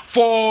 together.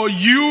 For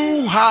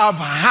you have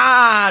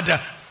had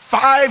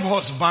 5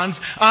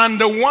 husbands,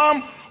 and the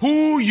one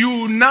who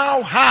you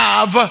now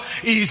have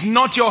is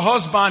not your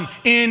husband.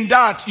 In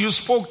that you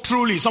spoke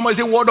truly. Somebody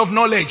say word of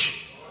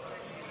knowledge.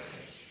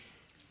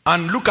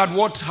 And look at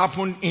what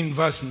happened in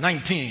verse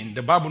 19.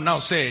 The Bible now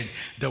said,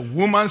 the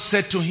woman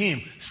said to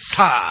him,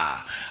 Sir,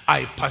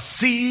 I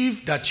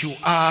perceive that you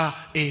are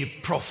a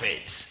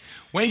prophet.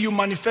 When you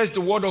manifest the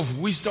word of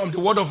wisdom, the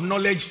word of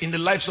knowledge in the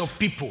lives of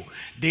people,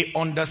 they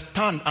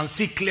understand and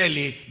see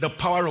clearly the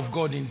power of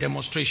God in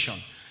demonstration.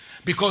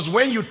 Because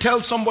when you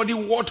tell somebody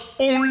what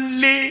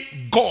only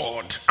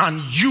God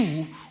and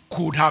you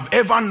could have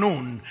ever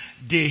known,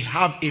 they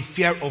have a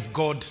fear of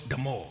God the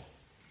more.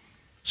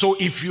 So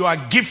if you are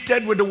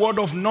gifted with the word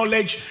of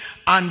knowledge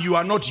and you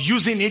are not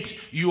using it,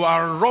 you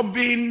are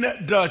robbing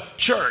the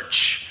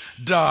church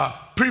the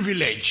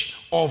privilege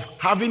of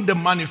having the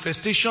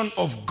manifestation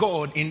of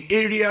God in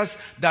areas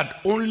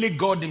that only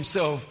God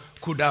himself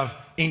could have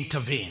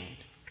intervened.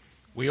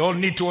 We all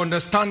need to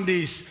understand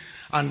this,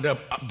 and the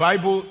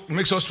Bible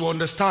makes us to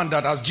understand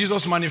that as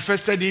Jesus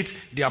manifested it,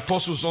 the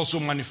apostles also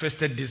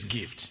manifested this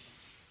gift.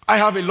 I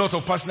have a lot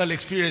of personal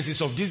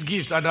experiences of these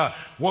gifts that are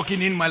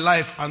working in my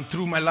life and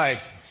through my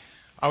life.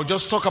 I'll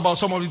just talk about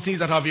some of the things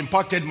that have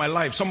impacted my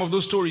life. Some of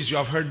those stories you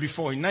have heard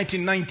before. In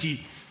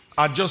 1990,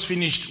 I just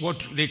finished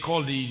what they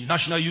call the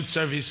National Youth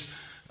Service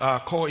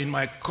Corps in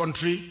my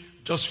country.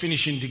 Just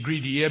finishing degree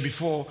the year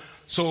before.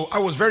 So I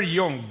was very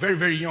young, very,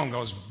 very young. I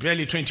was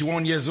barely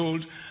 21 years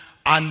old.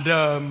 And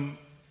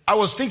I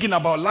was thinking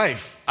about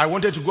life. I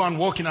wanted to go and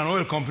work in an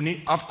oil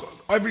company.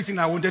 Everything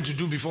I wanted to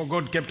do before,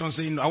 God kept on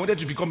saying, I wanted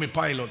to become a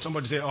pilot.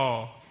 Somebody say,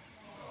 oh,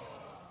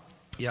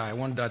 yeah, I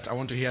want that. I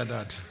want to hear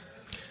that.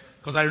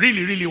 Because I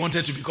really, really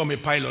wanted to become a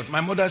pilot.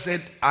 My mother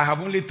said, I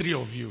have only 3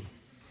 of you.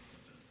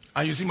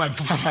 And you see, my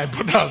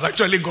brother has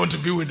actually gone to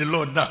be with the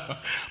Lord now.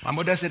 My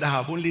mother said, I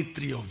have only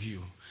 3 of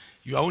you.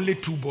 You are only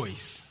 2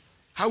 boys.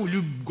 How will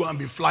you go and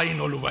be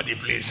flying all over the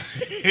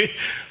place?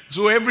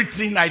 So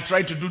everything I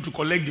tried to do to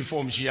collect the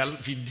form, she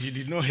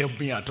did not help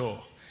me at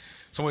all.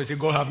 Somebody say,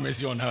 God have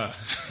mercy on her.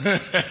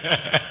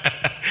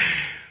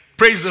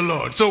 Praise the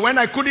Lord. So when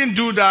I couldn't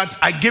do that,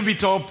 I gave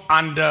it up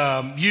and,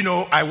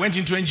 I went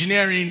into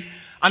engineering.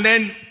 And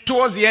then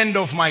towards the end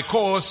of my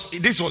course,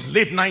 this was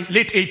late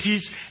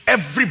 80s,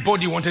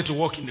 everybody wanted to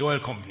work in the oil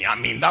company. I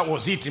mean, that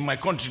was it in my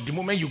country. The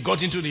moment you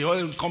got into the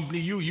oil company,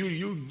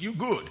 you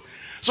good.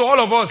 So all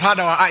of us had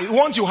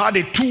once you had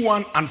a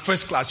 2-1 and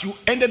first class, you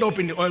ended up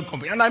in the oil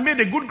company. And I made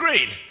a good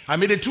grade. I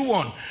made a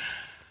 2-1.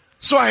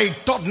 So I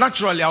thought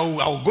naturally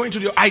I'll go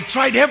into I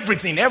tried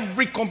everything.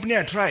 Every company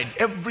I tried,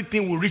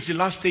 everything will reach the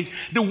last stage.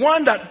 The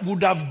one that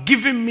would have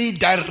given me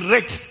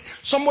direct,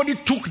 somebody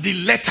took the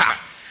letter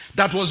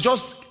that was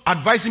just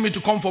advising me to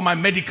come for my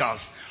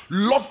medicals,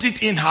 locked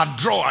it in her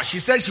drawer. She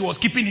said she was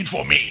keeping it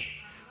for me.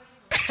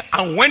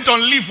 And went on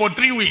leave for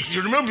 3 weeks.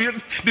 You remember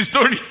the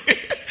story?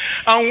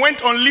 And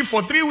went on leave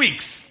for 3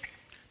 weeks.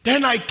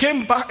 Then I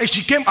came back.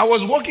 She came. I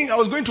was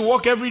going to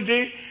work every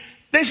day.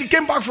 Then she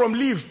came back from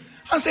leave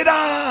and said,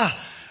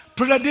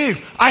 Brother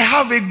Dave, I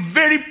have a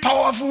very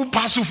powerful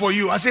parcel for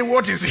you. I said,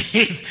 what is it?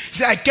 She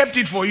said, I kept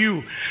it for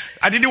you.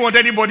 I didn't want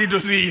anybody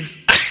to see it.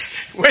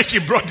 When she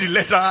brought the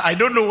letter, I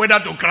don't know whether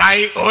to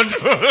cry or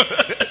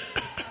to...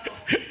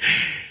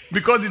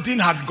 Because the thing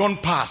had gone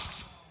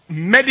past.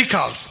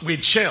 Medicals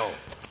with Shell.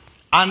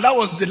 And that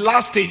was the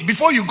last stage.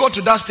 Before you got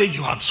to that stage,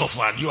 you had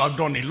suffered. You have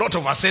done a lot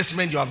of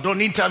assessment. You have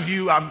done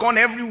interview. I've gone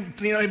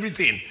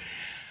everything.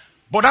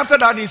 But after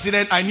that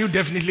incident, I knew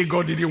definitely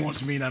God didn't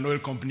want me in an oil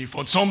company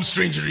for some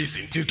strange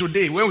reason. Till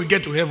today, when we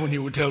get to heaven, he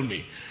will tell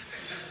me.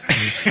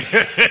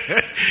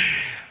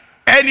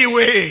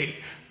 Anyway,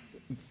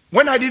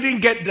 when I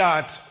didn't get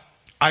that,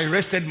 I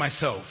rested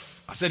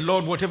myself. I said,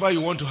 Lord, whatever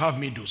you want to have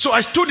me do. So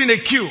I stood in a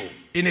queue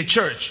in a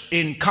church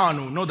in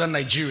Kano, northern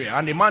Nigeria.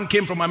 And a man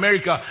came from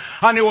America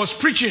and he was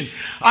preaching.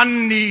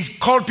 And he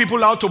called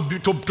people out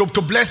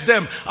to bless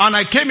them. And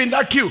I came in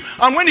that queue.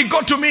 And when he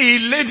got to me,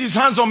 he laid his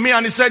hands on me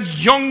and he said,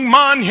 young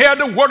man, hear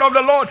the word of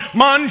the Lord.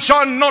 Man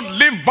shall not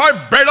live by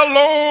bread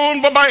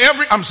alone, but by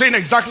every... I'm saying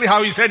exactly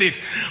how he said it.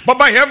 But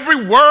by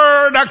every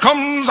word that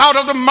comes out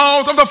of the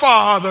mouth of the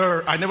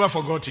Father. I never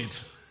forgot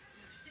it.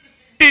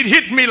 It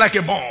hit me like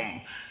a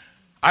bomb.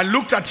 I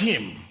looked at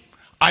him.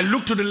 I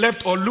looked to the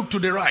left or looked to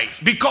the right.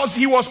 Because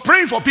he was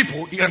praying for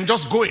people and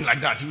just going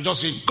like that. He was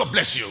just saying, God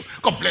bless you,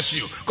 God bless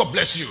you, God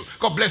bless you,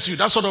 God bless you,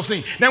 that sort of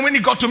thing. Then when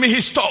he got to me, he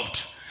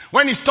stopped.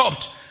 When he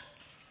stopped,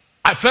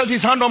 I felt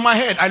his hand on my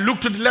head. I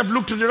looked to the left,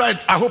 looked to the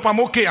right. I hope I'm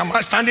okay. Am I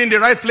standing in the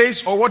right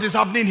place or what is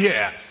happening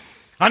here?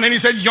 And then he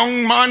said,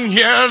 young man,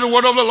 hear the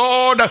word of the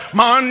Lord.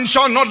 Man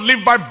shall not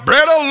live by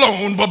bread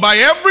alone, but by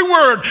every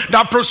word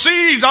that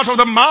proceeds out of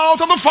the mouth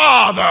of the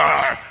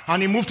Father.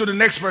 And he moved to the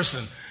next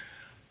person.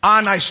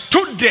 And I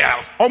stood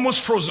there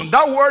almost frozen.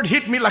 That word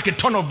hit me like a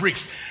ton of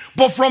bricks.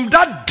 But from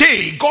that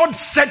day, God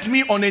set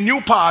me on a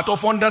new path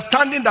of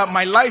understanding that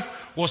my life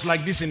was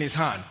like this in his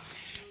hand.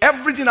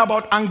 Everything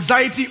about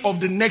anxiety of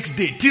the next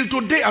day. Till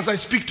today, as I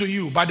speak to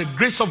you, by the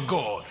grace of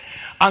God,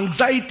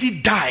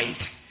 anxiety died.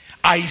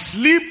 I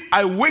sleep,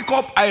 I wake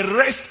up, I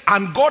rest,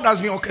 and God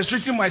has been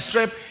orchestrating my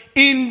strength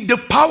in the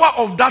power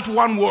of that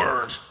one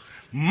word.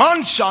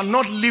 Man shall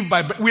not live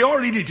by bread. We all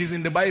read it, it's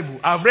in the Bible.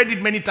 I've read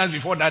it many times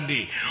before that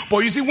day. But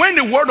you see, when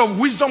the word of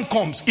wisdom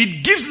comes,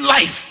 it gives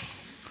life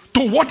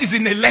to what is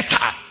in a letter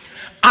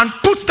and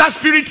puts that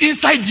spirit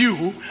inside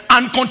you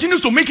and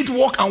continues to make it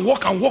walk and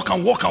walk and walk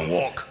and walk and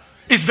walk.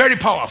 It's very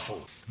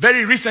powerful.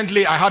 Very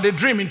recently, I had a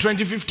dream in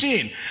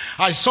 2015.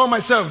 I saw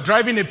myself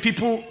driving a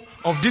people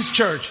of this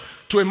church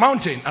to a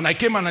mountain, and I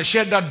came and I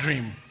shared that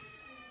dream.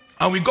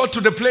 And we got to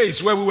the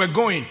place where we were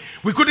going.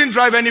 We couldn't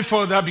drive any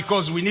further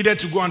because we needed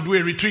to go and do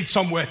a retreat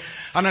somewhere.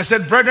 And I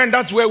said, brethren,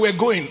 that's where we're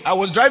going. I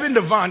was driving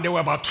the van. There were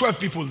about 12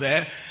 people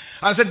there.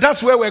 I said,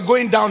 that's where we're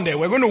going down there.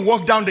 We're going to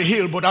walk down the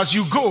hill. But as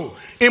you go,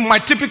 in my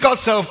typical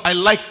self, I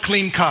like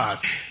clean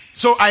cars.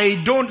 So I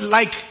don't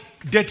like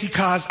dirty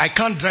cars. I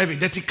can't drive a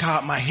dirty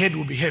car. My head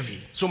will be heavy.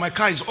 So my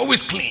car is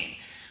always clean.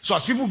 So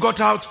as people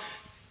got out,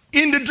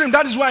 in the dream,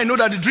 that is why I know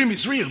that the dream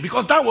is real.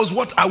 Because that was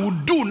what I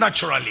would do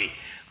naturally.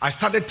 I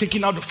started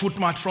taking out the foot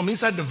mat from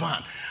inside the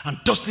van and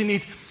dusting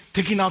it,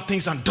 taking out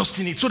things and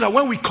dusting it so that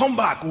when we come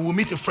back, we will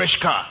meet a fresh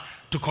car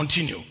to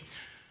continue.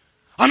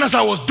 And as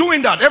I was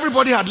doing that,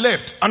 everybody had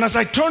left. And as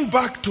I turned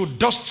back to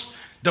dust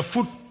the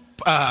foot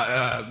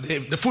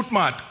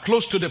mat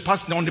close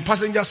to on the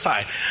passenger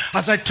side,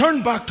 as I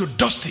turned back to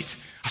dust it,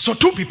 I saw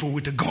two people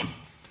with a gun.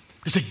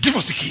 They said, give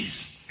us the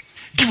keys.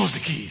 Give us the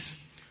keys.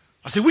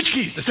 I said, which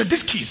keys? They said,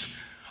 these keys.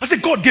 I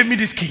said, God gave me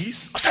these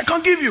keys. I said, I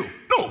can't give you.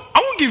 No, I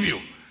won't give you.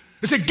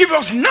 They said, give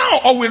us now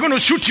or we're going to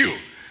shoot you.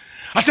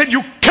 I said,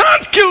 you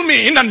can't kill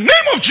me in the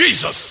name of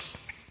Jesus.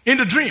 In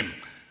the dream.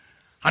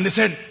 And they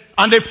said,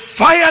 and they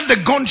fired the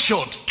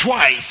gunshot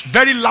twice.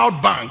 Very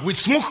loud bang with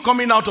smoke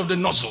coming out of the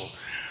nozzle.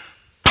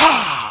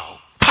 Pow,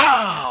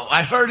 pow.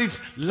 I heard it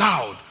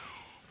loud.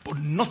 But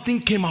nothing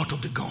came out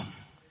of the gun.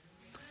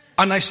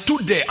 And I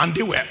stood there and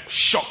they were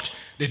shocked.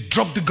 They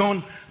dropped the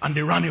gun and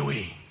they ran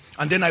away.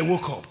 And then I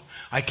woke up.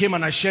 I came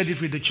and I shared it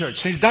with the church.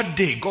 Since that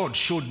day, God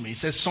showed me. He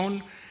said,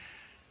 son,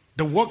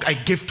 the work I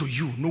gave to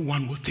you, no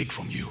one will take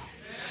from you.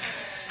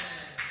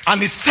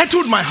 And it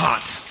settled my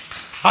heart.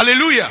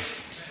 Hallelujah.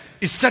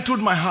 It settled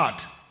my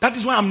heart. That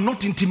is why I'm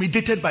not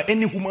intimidated by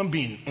any human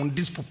being on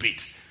this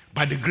pulpit.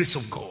 By the grace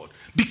of God.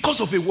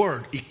 Because of a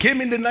word. It came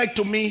in the night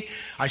to me.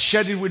 I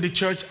shared it with the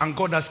church. And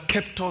God has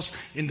kept us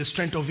in the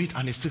strength of it.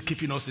 And is still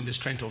keeping us in the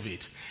strength of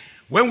it.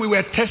 When we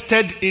were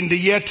tested in the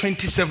year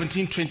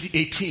 2017,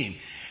 2018.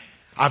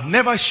 I've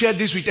never shared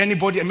this with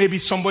anybody, maybe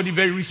somebody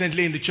very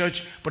recently in the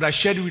church, but I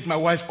shared it with my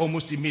wife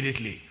almost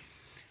immediately.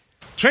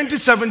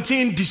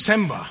 2017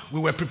 December, we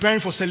were preparing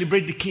for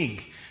Celebrate the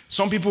King.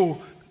 Some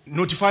people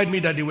notified me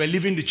that they were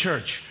leaving the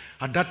church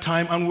at that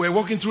time, and we were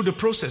working through the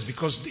process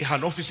because they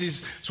had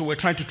offices, so we're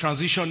trying to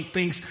transition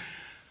things.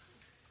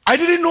 I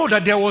didn't know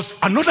that there was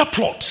another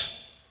plot.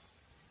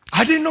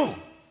 I didn't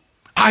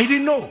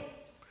know.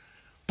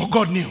 But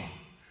God knew.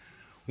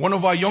 One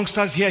of our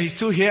youngsters here, he's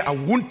still here. I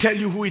won't tell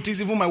you who it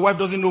is. Even my wife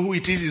doesn't know who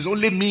it is. It's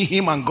only me,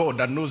 him, and God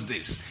that knows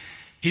this.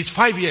 He's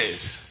 5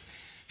 years.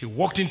 He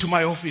walked into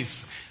my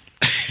office.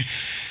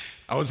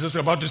 I was just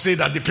about to say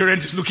that the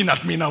parent is looking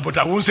at me now, but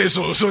I won't say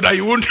so that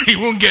he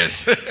won't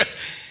guess.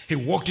 He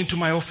walked into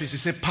my office. He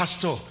said,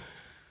 Pastor,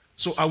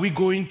 so are we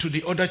going to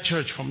the other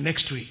church from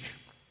next week?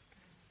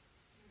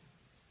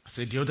 I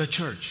said, the other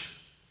church?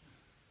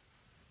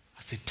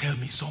 I said, tell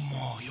me some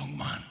more, young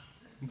man.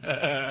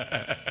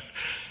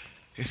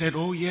 He said,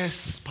 oh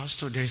yes,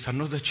 Pastor, there is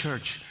another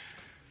church.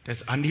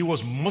 And he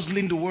was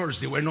muzzling the words.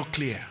 They were not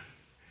clear.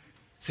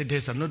 He said,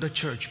 there's another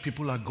church.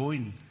 People are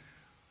going.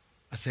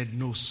 I said,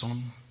 no,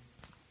 son.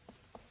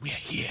 We are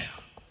here.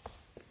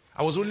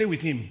 I was only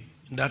with him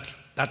in that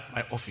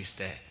my office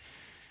there.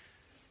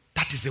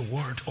 That is a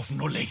word of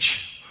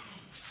knowledge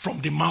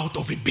from the mouth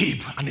of a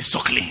babe and a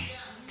suckling.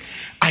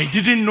 I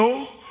didn't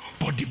know,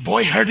 but the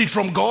boy heard it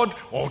from God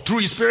or through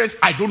his parents.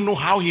 I don't know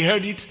how he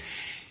heard it.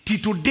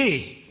 Till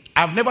today,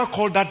 I've never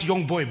called that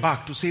young boy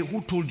back to say,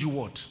 who told you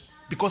what?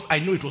 Because I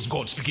know it was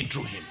God speaking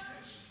through him.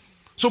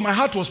 So my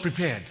heart was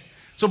prepared.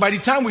 So by the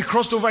time we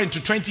crossed over into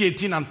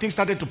 2018 and things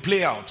started to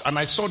play out, and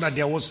I saw that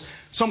there was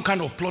some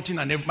kind of plotting,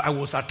 and I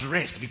was at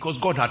rest because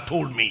God had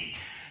told me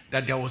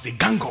that there was a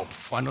gang up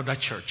for another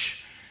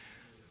church.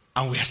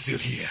 And we are still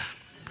here.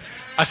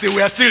 I say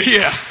we are still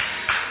here.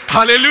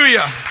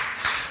 Hallelujah.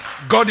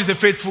 God is a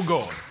faithful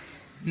God.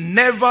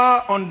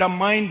 Never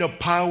undermine the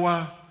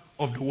power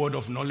of the word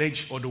of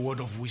knowledge or the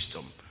word of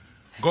wisdom.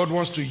 God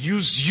wants to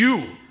use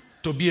you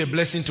to be a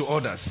blessing to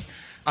others,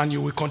 and you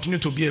will continue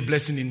to be a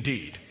blessing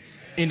indeed.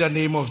 In the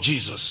name of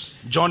Jesus.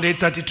 John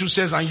 8:32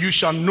 says, and you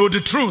shall know the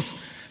truth,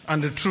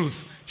 and the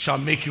truth shall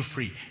make you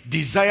free.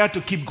 Desire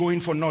to keep going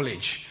for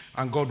knowledge,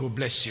 and God will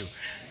bless you.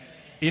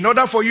 In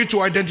order for you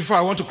to identify,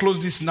 I want to close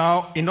this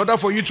now. In order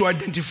for you to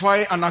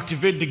identify and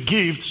activate the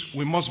gifts,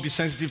 we must be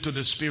sensitive to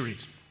the Spirit.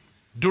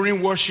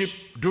 During worship,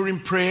 during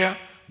prayer,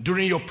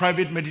 during your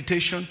private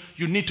meditation,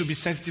 you need to be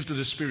sensitive to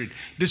the Spirit.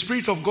 The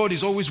Spirit of God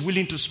is always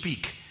willing to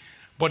speak,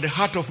 but the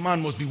heart of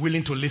man must be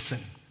willing to listen.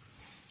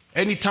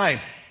 Anytime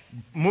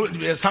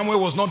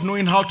Samuel was not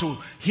knowing how to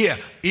hear,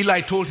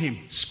 Eli told him,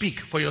 speak,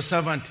 for your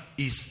servant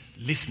is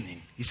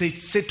listening. He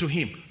said to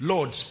him,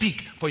 Lord,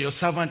 speak, for your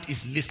servant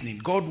is listening.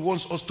 God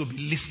wants us to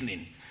be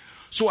listening.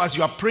 So as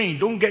you are praying,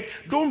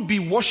 don't be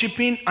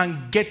worshiping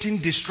and getting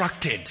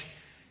distracted.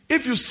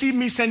 If you see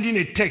me sending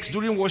a text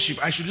during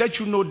worship, I should let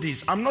you know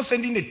this. I'm not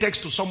sending a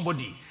text to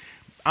somebody.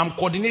 I'm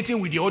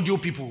coordinating with the audio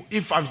people.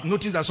 If I've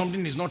noticed that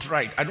something is not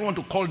right, I don't want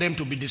to call them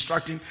to be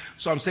distracting,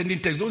 so I'm sending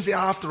text. Don't say,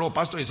 after all,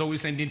 Pastor is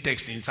always sending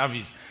text in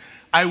service.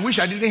 I wish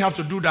I didn't have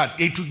to do that.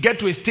 It will get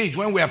to a stage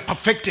when we are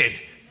perfected.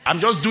 I'm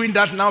just doing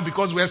that now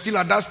because we are still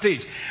at that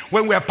stage.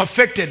 When we are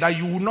perfected, that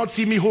you will not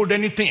see me hold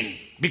anything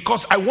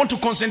because I want to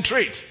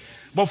concentrate.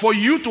 But for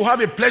you to have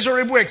a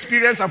pleasurable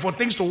experience and for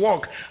things to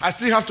work, I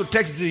still have to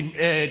text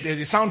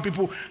the sound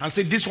people and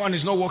say, this one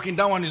is not working,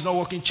 that one is not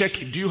working,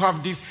 check it. Do you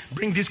have this?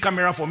 Bring this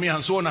camera for me,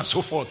 and so on and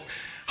so forth.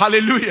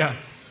 Hallelujah.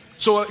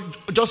 So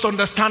just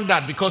understand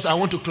that because I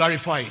want to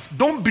clarify it.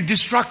 Don't be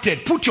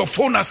distracted. Put your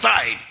phone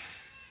aside.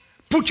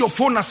 Put your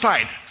phone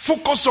aside.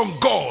 Focus on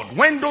God.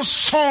 When those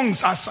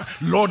songs are,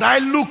 Lord, I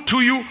look to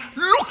you.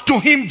 Look to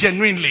him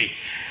genuinely.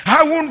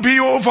 I won't be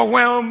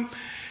overwhelmed.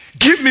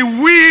 Give me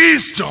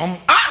wisdom.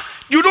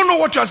 You don't know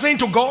what you're saying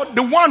to God?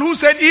 The one who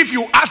said, if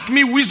you ask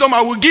me wisdom,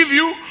 I will give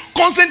you.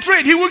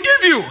 Concentrate. He will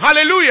give you.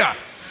 Hallelujah.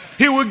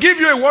 He will give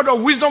you a word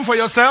of wisdom for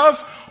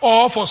yourself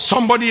or for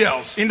somebody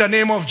else in the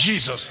name of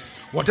Jesus.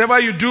 Whatever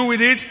you do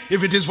with it,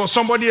 if it is for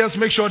somebody else,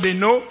 make sure they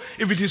know.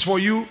 If it is for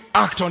you,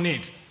 act on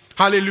it.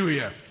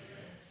 Hallelujah.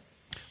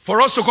 For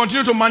us to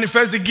continue to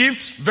manifest the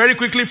gifts, very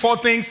quickly, 4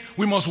 things.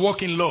 We must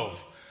walk in love.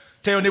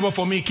 Tell your neighbor,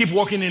 for me, keep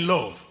walking in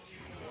love.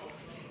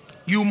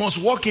 You must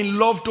walk in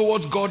love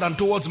towards God and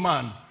towards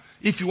man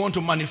if you want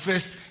to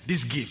manifest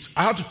these gifts.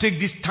 I have to take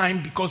this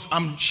time because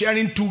I'm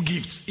sharing 2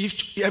 gifts.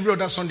 Every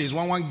other Sunday is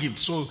one gift,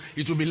 so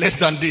it will be less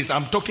than this.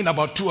 I'm talking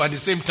about 2 at the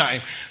same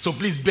time, so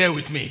please bear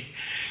with me.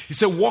 He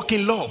said, walk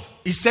in love.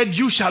 He said,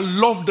 you shall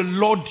love the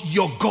Lord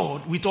your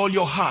God with all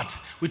your heart,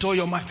 with all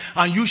your mind,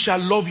 and you shall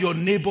love your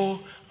neighbor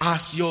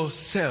as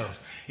yourself.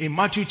 In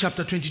Matthew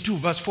chapter 22,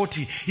 verse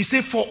 40, he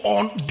said, for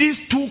on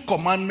these 2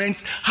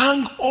 commandments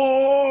hang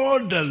all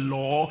the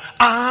law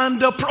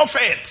and the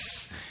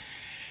prophets.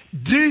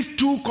 These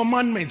 2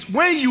 commandments,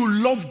 when you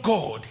love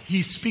God,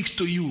 he speaks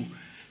to you.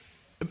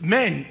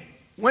 Men,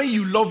 when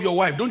you love your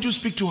wife, don't you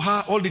speak to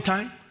her all the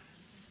time?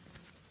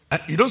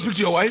 You don't speak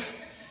to your wife?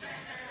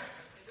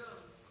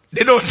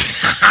 They don't.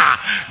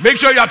 Make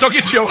sure you are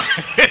talking to your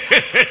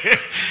wife.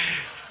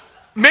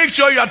 Make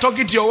sure you are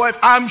talking to your wife.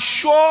 I'm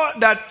sure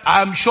they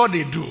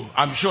do.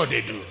 I'm sure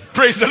they do.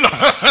 Praise the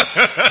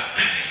Lord.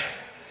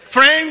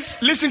 Friends,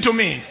 listen to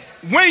me.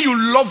 When you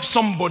love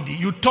somebody,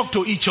 you talk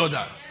to each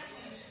other.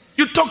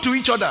 You talk to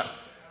each other.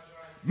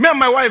 Me and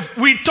my wife,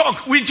 we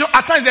talk.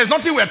 At times, there's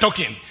nothing we're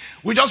talking.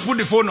 We just put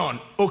the phone on.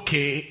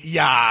 Okay,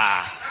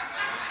 yeah.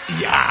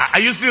 Yeah. Are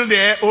you still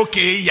there?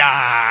 Okay,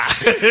 yeah.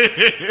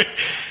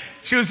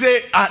 She'll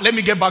say, let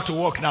me get back to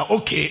work now.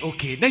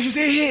 Okay. Then she'll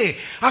say, hey,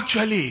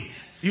 actually,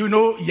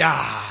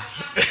 yeah.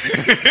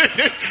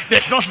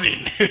 There's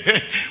nothing.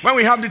 When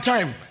we have the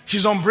time,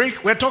 she's on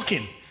break, we're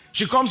talking.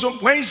 She comes home.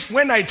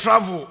 When I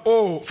travel,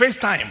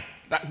 FaceTime.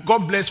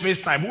 God bless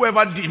FaceTime.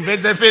 Whoever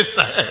invented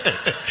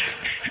FaceTime.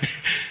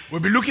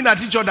 We'll be looking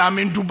at each other. I'm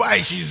in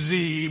Dubai. She's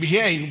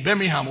here in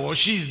Birmingham. Or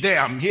she's there.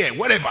 I'm here.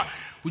 Whatever.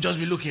 We'll just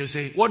be looking and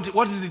say, what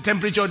is the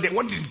temperature there?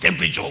 What is the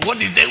temperature? What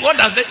does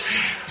that?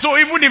 So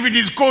even if it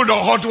is cold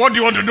or hot, what do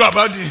you want to do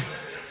about it?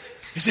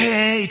 He say,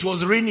 hey, it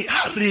was raining.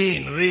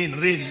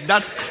 Rain.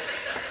 That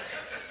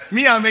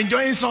me, I'm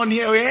enjoying sun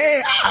here.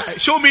 Hey,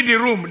 show me the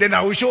room. Then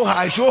I will show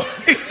her.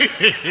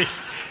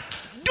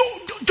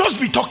 Don't just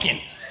be talking.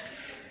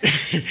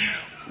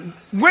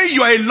 When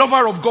you are a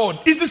lover of God,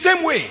 it's the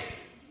same way.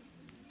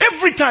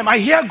 Every time I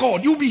hear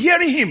God, you'll be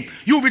hearing him.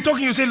 You'll be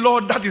talking, you say,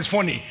 Lord, that is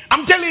funny.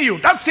 I'm telling you,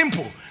 that's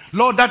simple.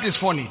 Lord, that is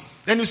funny.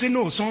 Then you say,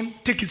 no, son,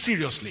 take it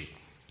seriously.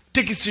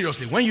 Take it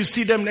seriously. When you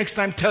see them next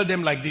time, tell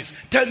them like this.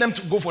 Tell them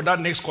to go for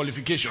that next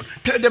qualification.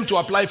 Tell them to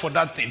apply for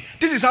that thing.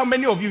 This is how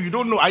many of you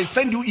don't know. I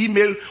send you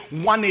email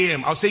 1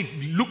 a.m. I'll say,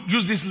 look,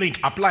 use this link,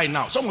 apply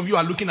now. Some of you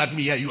are looking at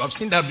me here. You have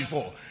seen that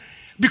before.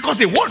 Because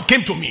the word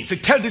came to me. Say,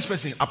 tell this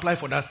person, apply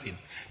for that thing.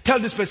 Tell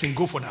this person,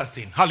 go for that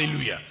thing.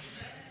 Hallelujah.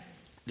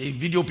 The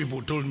video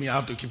people told me I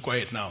have to keep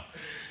quiet now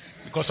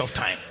because of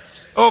time.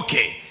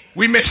 Okay.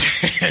 Let's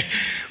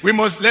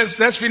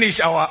finish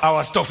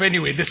our stuff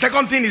anyway. The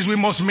second thing is we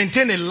must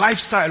maintain a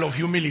lifestyle of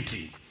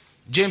humility.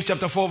 James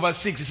chapter 4 verse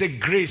 6, it says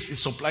grace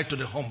is supplied to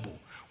the humble.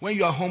 When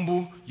you are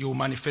humble, you will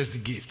manifest the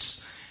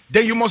gifts.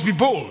 Then you must be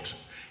bold.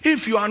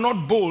 If you are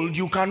not bold,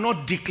 you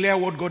cannot declare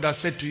what God has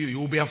said to you. You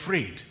will be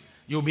afraid.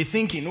 You will be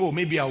thinking,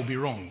 maybe I will be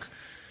wrong.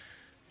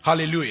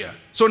 Hallelujah.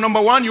 So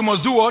number 1, you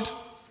must do what?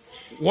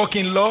 Walk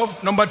in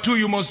love. Number 2,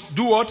 you must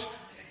do what?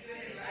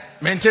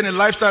 Maintain a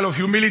lifestyle of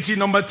humility.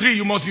 Number 3,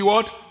 you must be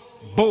what?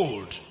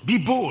 Bold. Be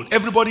bold.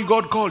 Everybody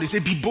God called, he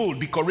said, be bold,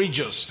 be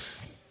courageous.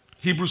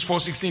 Hebrews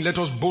 4:16, let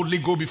us boldly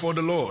go before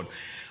the Lord.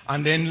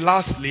 And then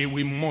lastly,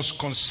 we must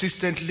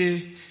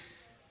consistently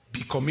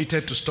be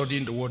committed to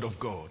studying the Word of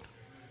God.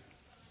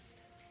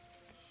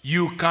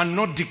 You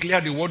cannot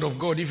declare the Word of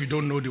God if you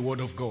don't know the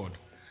Word of God.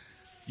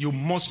 You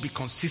must be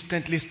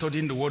consistently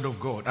studying the Word of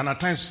God. And at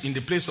times, in the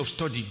place of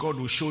study, God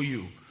will show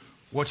you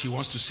what he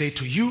wants to say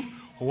to you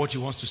or what he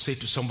wants to say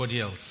to somebody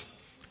else.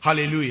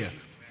 Hallelujah.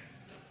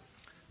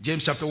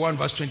 James chapter 1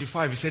 verse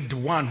 25, he said, the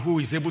one who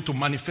is able to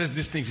manifest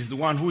these things is the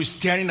one who is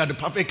staring at the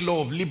perfect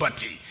law of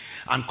liberty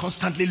and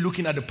constantly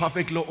looking at the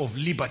perfect law of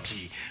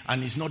liberty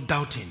and is not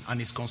doubting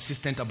and is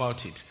consistent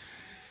about it.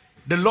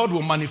 The Lord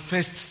will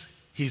manifest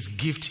his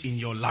gift in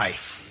your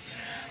life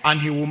and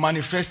he will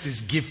manifest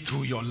his gift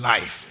through your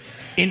life.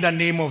 In the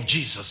name of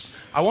Jesus.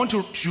 I want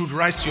you to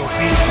rise to your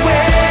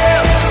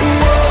feet.